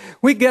us.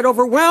 We get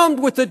overwhelmed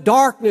with the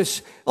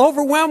darkness,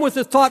 overwhelmed with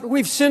the thought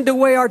we've sinned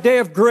away our day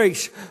of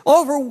grace,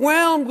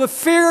 overwhelmed with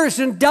fears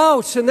and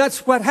doubts. And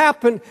that's what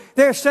happened.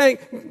 They're saying,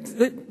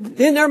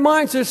 in their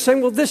minds, they're saying,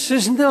 well, this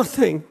is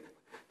nothing.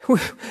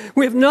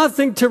 We have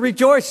nothing to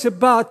rejoice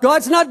about.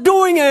 God's not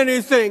doing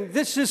anything.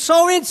 This is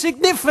so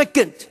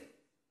insignificant.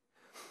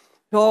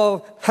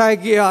 Oh,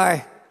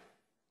 Haggai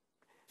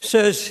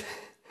says,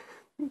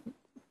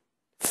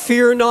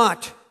 fear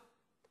not.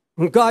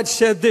 And God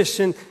said this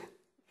in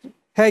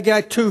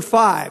Haggai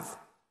 2:5.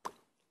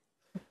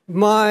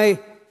 My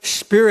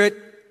spirit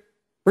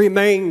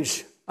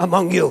remains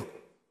among you.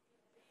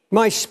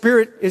 My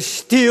spirit is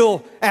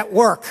still at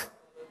work.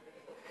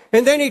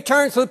 And then he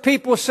turns to the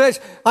people and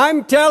says,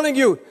 I'm telling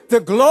you,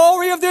 the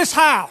glory of this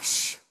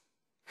house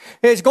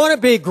is going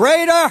to be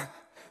greater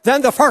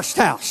than the first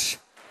house.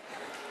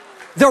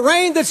 The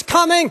rain that's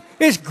coming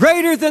is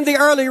greater than the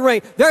early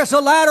rain. There's a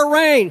latter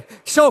rain.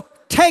 So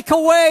take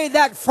away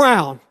that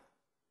frown.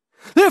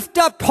 Lift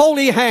up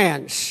holy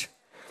hands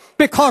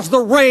because the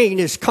rain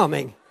is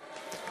coming.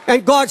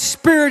 And God's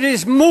Spirit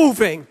is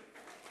moving.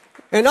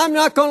 And I'm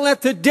not going to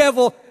let the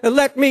devil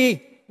let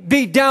me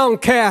be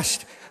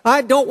downcast.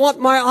 I don't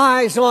want my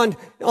eyes on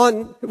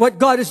what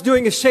God is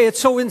doing and say it's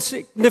so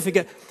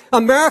insignificant.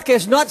 America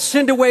has not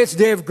sinned away its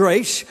day of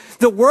grace.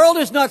 The world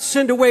has not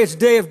sinned away its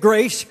day of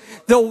grace.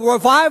 The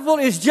revival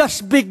is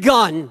just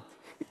begun.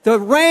 The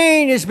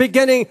rain is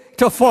beginning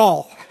to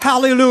fall.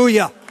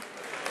 Hallelujah.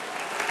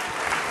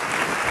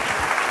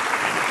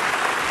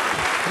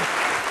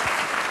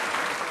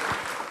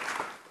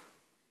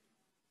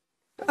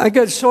 I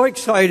got so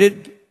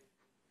excited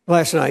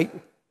last night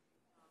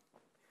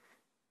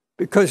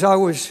because I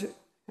was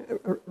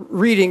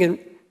reading in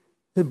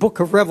the book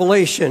of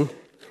Revelation.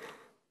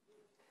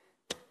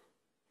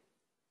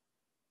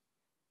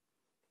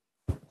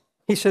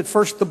 He said,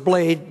 first the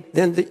blade,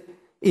 then the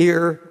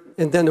ear,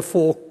 and then the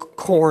full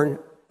corn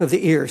of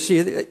the ear. See,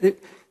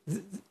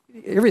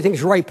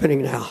 everything's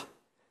ripening now.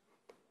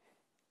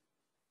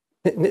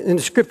 And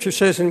the scripture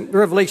says in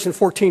Revelation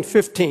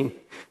 14:15,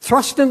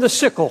 thrust in the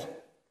sickle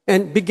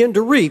and begin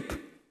to reap,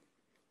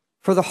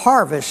 for the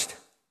harvest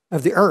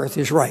of the earth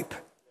is ripe.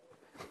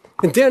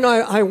 And then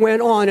I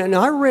went on and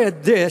I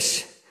read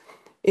this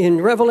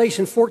in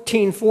Revelation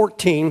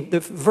 14:14, the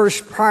verse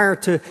prior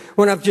to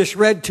what I've just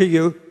read to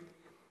you.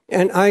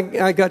 And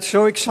I got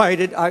so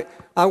excited.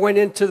 I went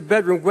into the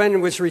bedroom.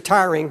 Gwen was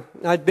retiring.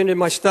 I'd been in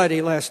my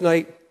study last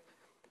night.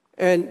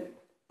 And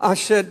I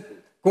said,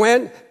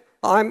 Gwen,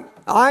 I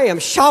am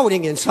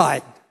shouting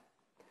inside.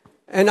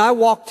 And I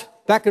walked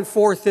back and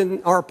forth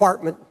in our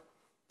apartment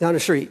down the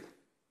street.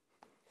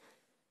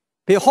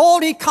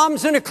 Behold, he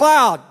comes in a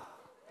cloud,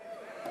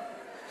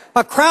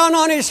 a crown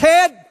on his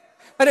head,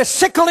 and a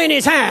sickle in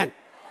his hand.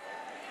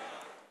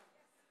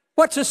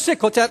 What's a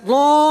sickle? It's that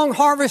long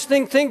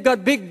harvesting thing, got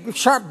a big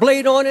sharp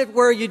blade on it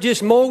where you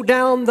just mow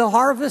down the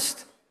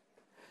harvest.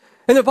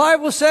 And the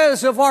Bible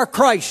says of our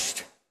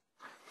Christ,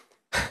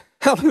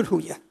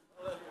 hallelujah.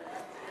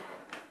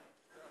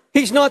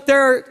 He's not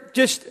there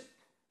just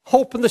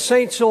hoping the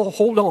saints will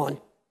hold on.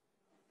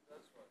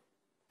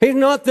 He's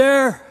not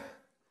there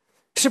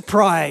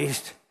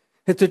surprised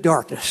at the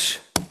darkness.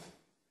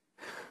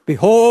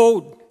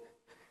 Behold,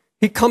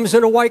 he comes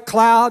in a white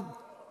cloud.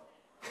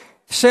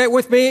 Say it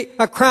with me,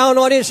 a crown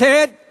on his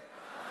head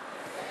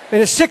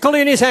and a sickle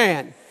in his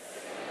hand.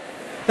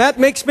 That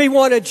makes me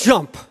want to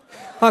jump.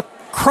 A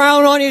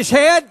crown on his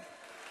head.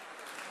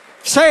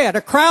 Say it,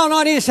 a crown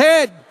on his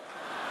head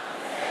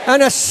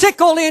and a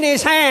sickle in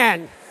his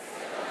hand.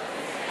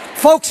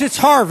 Folks, it's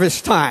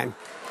harvest time.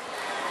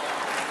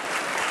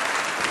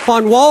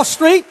 On Wall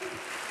Street,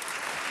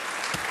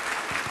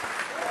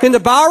 in the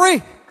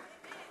Bowery,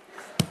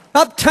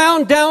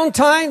 uptown,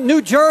 downtown,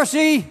 New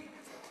Jersey,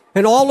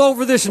 and all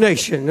over this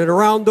nation and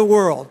around the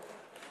world.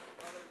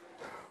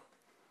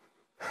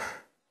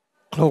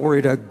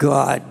 Glory to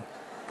God.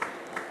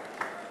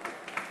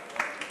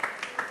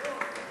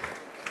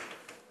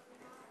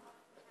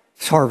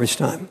 It's harvest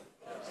time.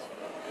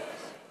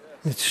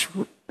 It's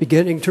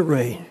beginning to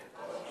rain.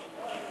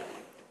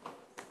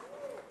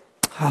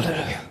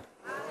 Hallelujah.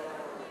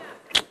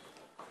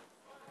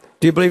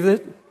 Do you believe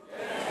that?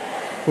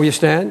 Will you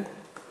stand?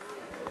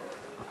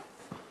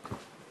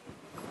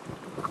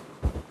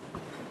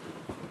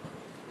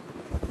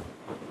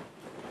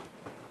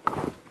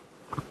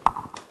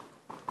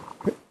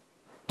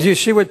 Do you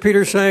see what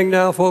Peter's saying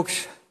now,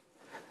 folks?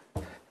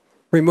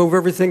 Remove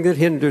everything that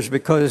hinders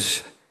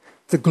because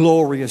the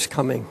glory is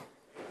coming.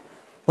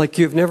 Like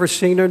you've never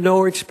seen or know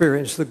or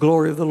experienced the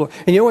glory of the Lord.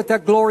 And you know what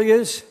that glory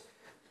is?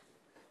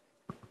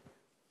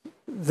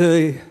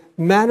 The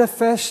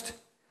manifest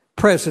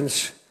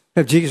presence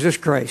of Jesus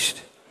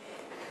Christ.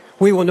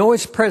 We will know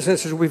his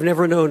presence as we've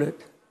never known it.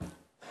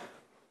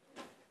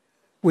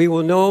 we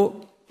will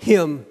know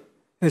him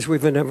as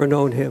we've never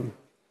known him.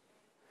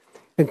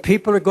 And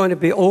people are going to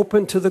be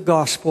open to the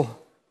gospel.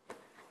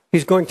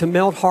 He's going to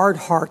melt hard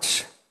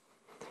hearts.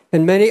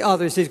 And many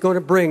others he's going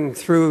to bring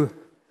through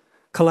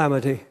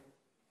calamity,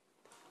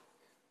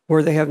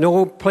 where they have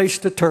no place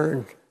to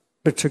turn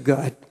but to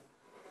God.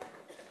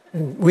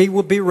 And we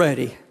will be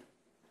ready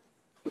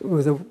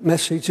with a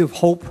message of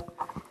hope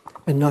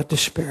and not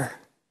despair.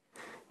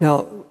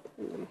 Now,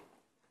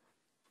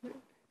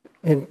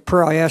 in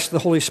prayer, I asked the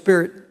Holy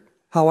Spirit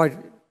how I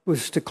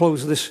was to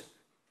close this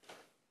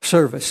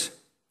service.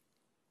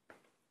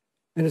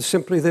 And it's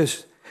simply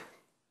this.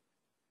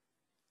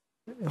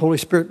 The Holy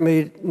Spirit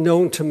made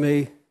known to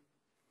me,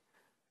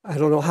 I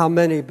don't know how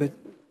many, but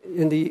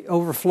in the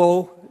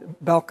overflow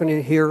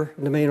balcony here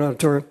in the main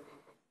auditorium,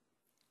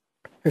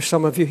 there's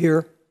some of you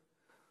here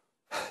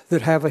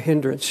that have a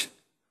hindrance.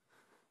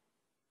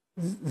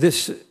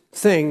 This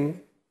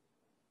thing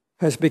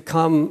has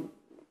become,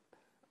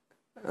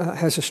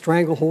 has a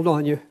stranglehold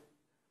on you.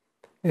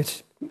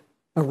 It's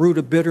a root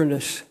of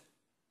bitterness,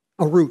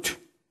 a root.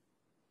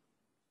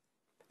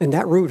 And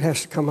that root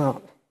has to come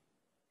out.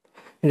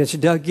 And it's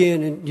dug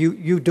in, and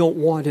you don't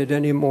want it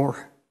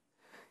anymore.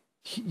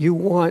 You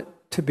want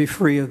to be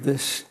free of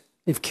this.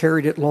 You've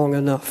carried it long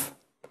enough.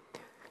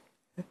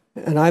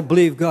 And I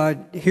believe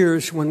God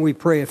hears when we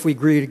pray, if we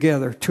agree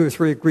together. 2 or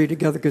 3 agree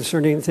together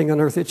concerning anything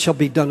on earth, it shall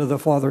be done of the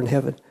Father in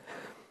heaven.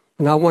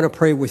 And I want to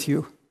pray with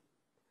you.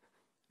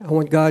 I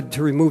want God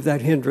to remove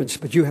that hindrance,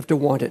 but you have to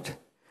want it.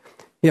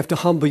 You have to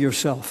humble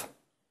yourself.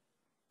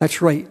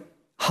 That's right.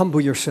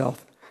 Humble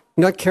yourself.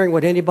 Not caring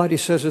what anybody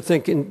says or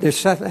thinks. There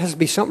has to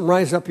be something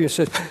rise up here that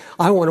says,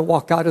 I want to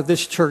walk out of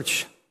this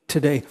church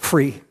today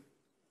free.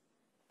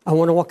 I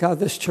want to walk out of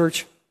this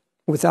church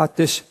without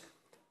this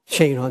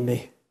chain on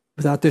me,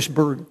 without this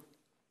burden.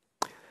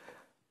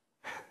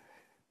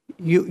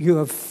 You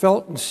have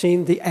felt and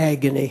seen the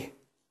agony.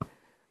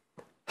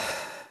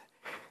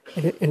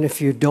 And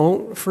if you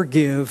don't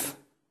forgive,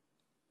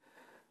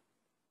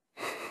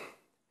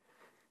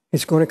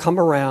 it's going to come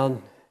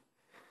around,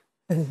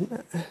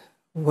 and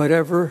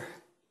whatever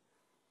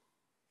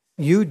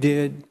you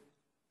did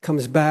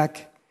comes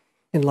back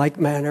in like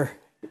manner,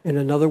 in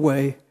another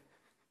way,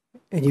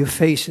 and you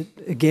face it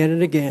again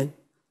and again.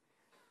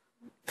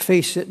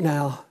 Face it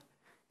now,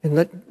 and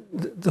let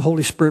the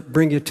Holy Spirit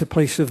bring you to a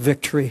place of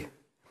victory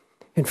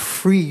and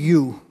free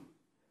you.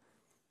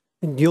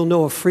 And you'll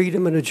know a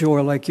freedom and a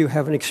joy like you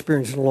haven't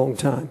experienced in a long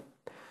time.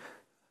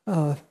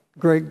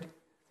 Greg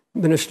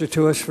ministered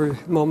to us for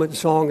a moment in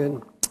song,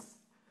 and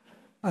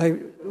I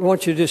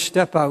want you to just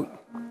step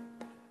out.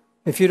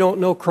 If you don't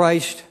know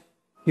Christ,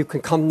 you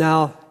can come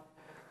now,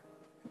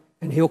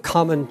 and he'll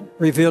come and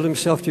reveal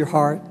himself to your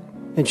heart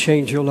and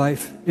change your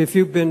life. If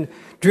you've been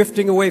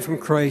drifting away from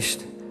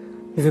Christ,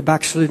 if you're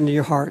backslidden in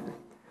your heart,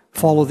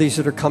 follow these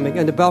that are coming.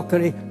 And the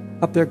balcony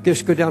up there,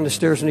 just go down the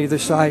stairs on either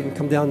side and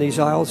come down these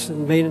aisles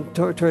and main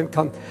auditorium,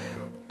 come.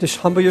 Just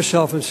humble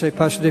yourself and say,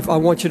 Pastor Dave, I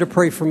want you to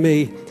pray for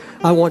me.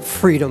 I want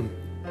freedom.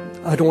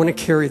 I don't want to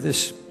carry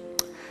this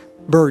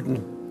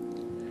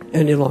burden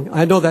any longer.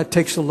 I know that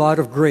takes a lot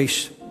of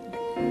grace,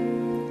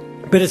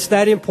 but it's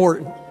that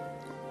important.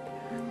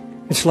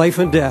 It's life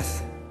and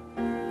death.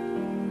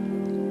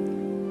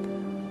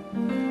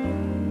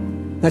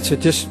 That's it.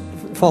 Just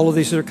follow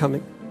these that are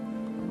coming.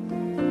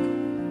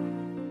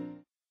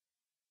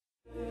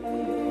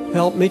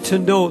 Help me to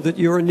know that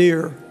you are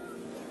near.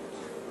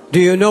 Do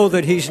you know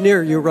that he's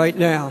near you right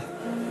now?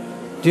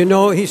 Do you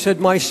know he said,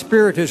 my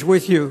spirit is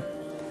with you.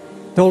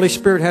 The Holy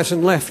Spirit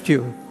hasn't left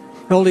you.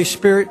 The Holy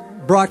Spirit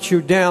brought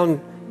you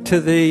down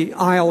to the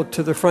aisle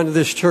to the front of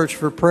this church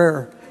for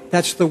prayer.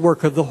 That's the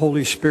work of the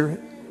Holy Spirit.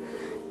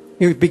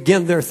 You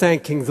begin there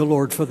thanking the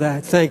Lord for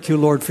that. Thank you,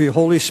 Lord, for your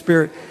Holy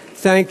Spirit.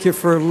 Thank you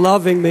for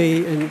loving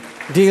me and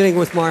dealing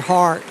with my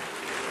heart.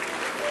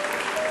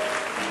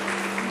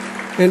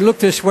 And look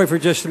this way for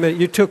just a minute.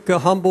 You took a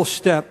humble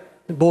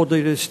step,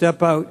 boldly to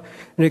step out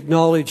and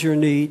acknowledge your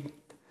need.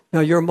 Now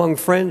you're among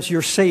friends.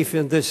 You're safe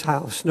in this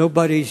house.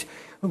 Nobody's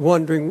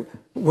wondering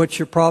what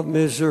your problem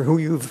is or who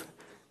you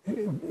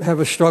have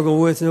a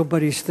struggle with.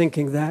 Nobody's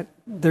thinking that.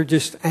 They're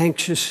just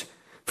anxious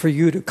for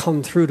you to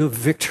come through to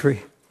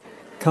victory,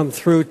 come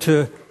through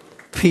to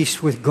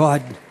peace with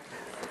God.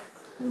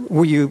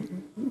 Will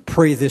you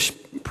pray this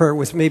prayer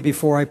with me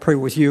before I pray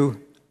with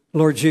you?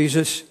 Lord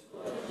Jesus,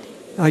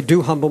 I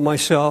do humble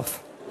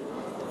myself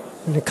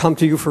and I come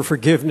to you for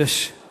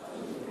forgiveness.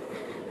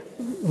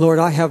 Lord,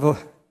 I have a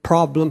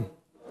problem.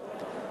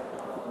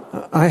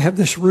 I have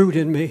this root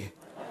in me.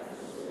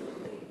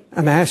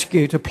 I'm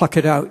asking you to pluck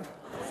it out.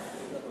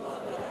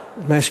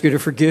 I'm asking you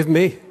to forgive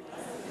me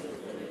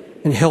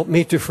and help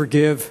me to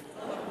forgive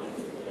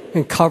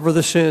and cover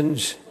the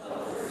sins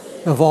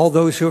of all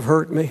those who have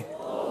hurt me.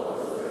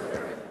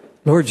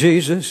 Lord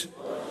Jesus,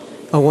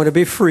 I want to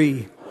be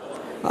free.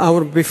 I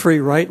want to be free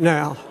right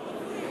now.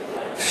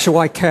 So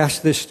I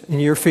cast this in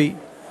your feet.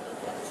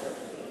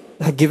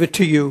 I give it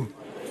to you.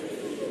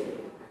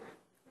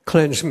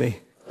 Cleanse me.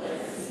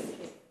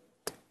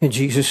 In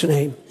Jesus'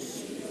 name,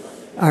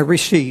 I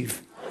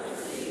receive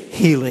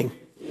healing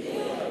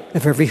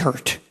of every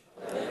hurt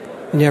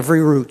and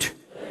every root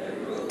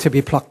to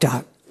be plucked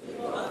out.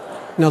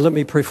 Now let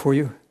me pray for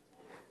you.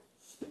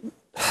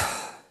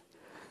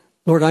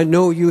 Lord, I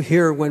know you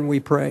hear when we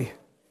pray.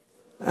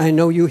 I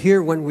know you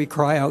hear when we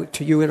cry out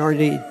to you in our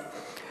need.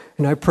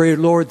 And I pray,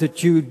 Lord,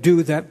 that you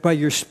do that by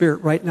your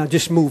Spirit right now.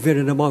 Just move in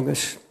and among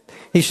us.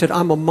 He said,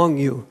 I'm among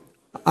you.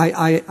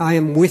 I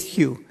am with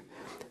you.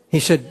 He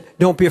said,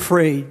 don't be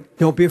afraid.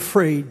 Don't be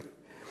afraid.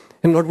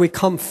 And Lord, we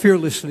come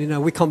fearlessly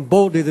now. We come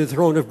boldly to the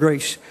throne of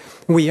grace.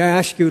 We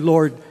ask you,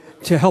 Lord,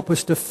 to help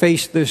us to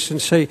face this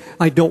and say,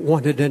 I don't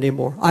want it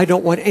anymore. I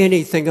don't want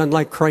anything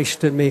unlike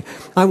Christ in me.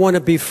 I want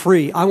to be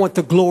free. I want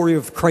the glory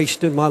of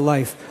Christ in my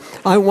life.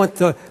 I want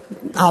the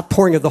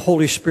outpouring of the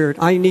Holy Spirit.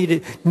 I need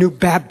a new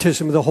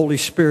baptism of the Holy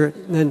Spirit.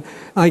 And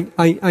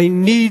I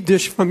need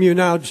this from you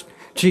now,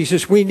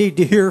 Jesus. We need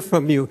to hear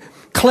from you.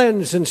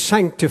 Cleanse and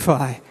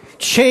sanctify.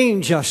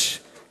 Change us,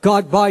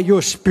 God, by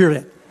your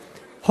Spirit.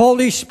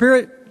 Holy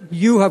Spirit,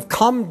 you have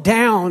come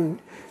down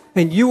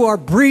and you are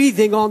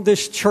breathing on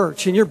this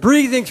church and you're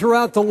breathing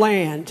throughout the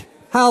land.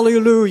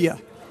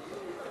 Hallelujah.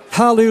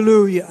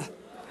 Hallelujah.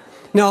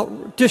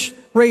 Now, just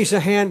raise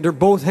a hand or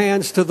both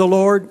hands to the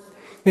Lord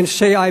and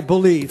say, I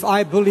believe.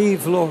 I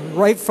believe, Lord,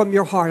 right from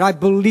your heart. I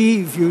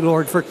believe you,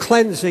 Lord, for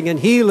cleansing and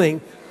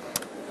healing.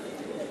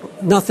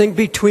 Nothing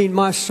between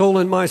my soul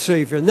and my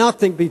Savior.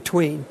 Nothing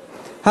between.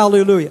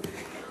 Hallelujah.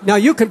 Now,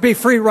 you can be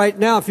free right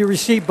now if you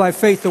receive by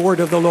faith the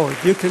word of the Lord.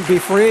 You can be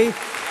free.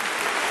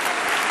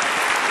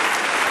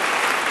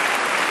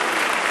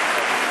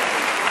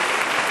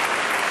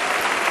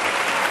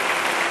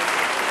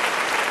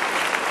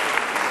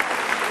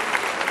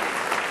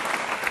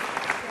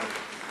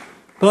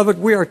 Beloved,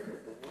 we are,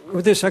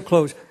 with this I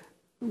close,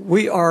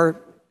 we are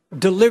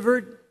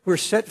delivered, we're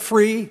set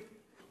free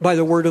by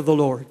the word of the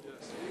Lord.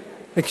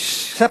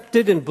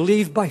 Accepted and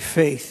believed by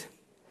faith.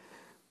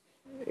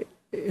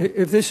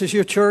 If this is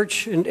your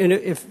church, and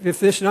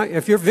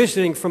if you're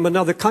visiting from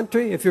another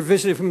country, if you're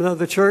visiting from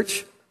another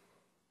church,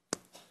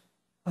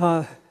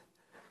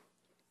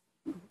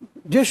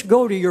 just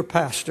go to your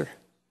pastor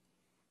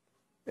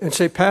and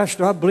say,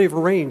 Pastor, I believe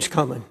rain's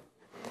coming.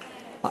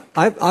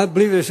 I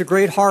believe there's a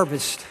great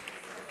harvest.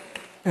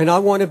 And I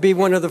want to be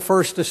one of the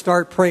first to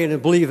start praying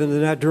and believing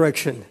in that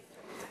direction.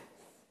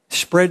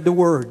 Spread the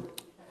word.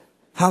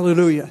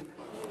 Hallelujah.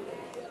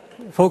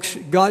 Folks,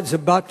 God's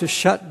about to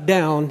shut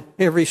down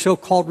every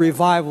so-called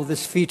revival that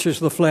features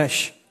the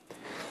flesh.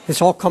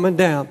 It's all coming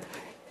down.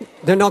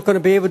 They're not going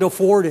to be able to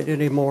afford it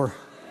anymore.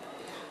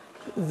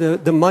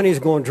 The money's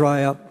going to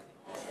dry up.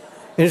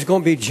 And it's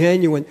going to be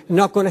genuine.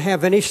 Not going to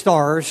have any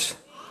stars.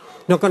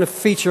 Not going to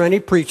feature any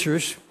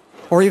preachers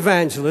or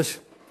evangelists.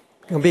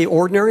 It's going to be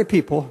ordinary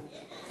people.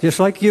 Just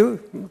like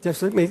you,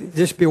 just like me,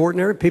 just be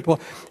ordinary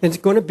people. And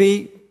it's going to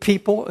be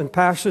people and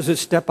pastors that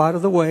step out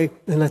of the way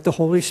and let the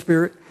Holy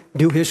Spirit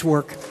do His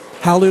work.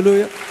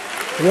 Hallelujah.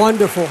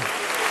 Wonderful.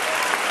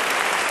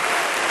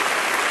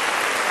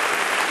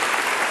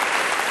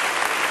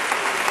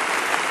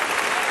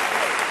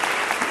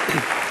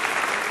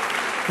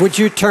 Would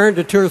you turn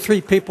to 2 or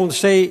 3 people and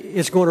say,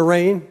 it's going to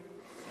rain?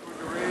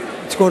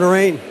 It's going to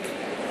rain.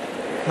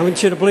 I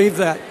want you to believe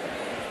that.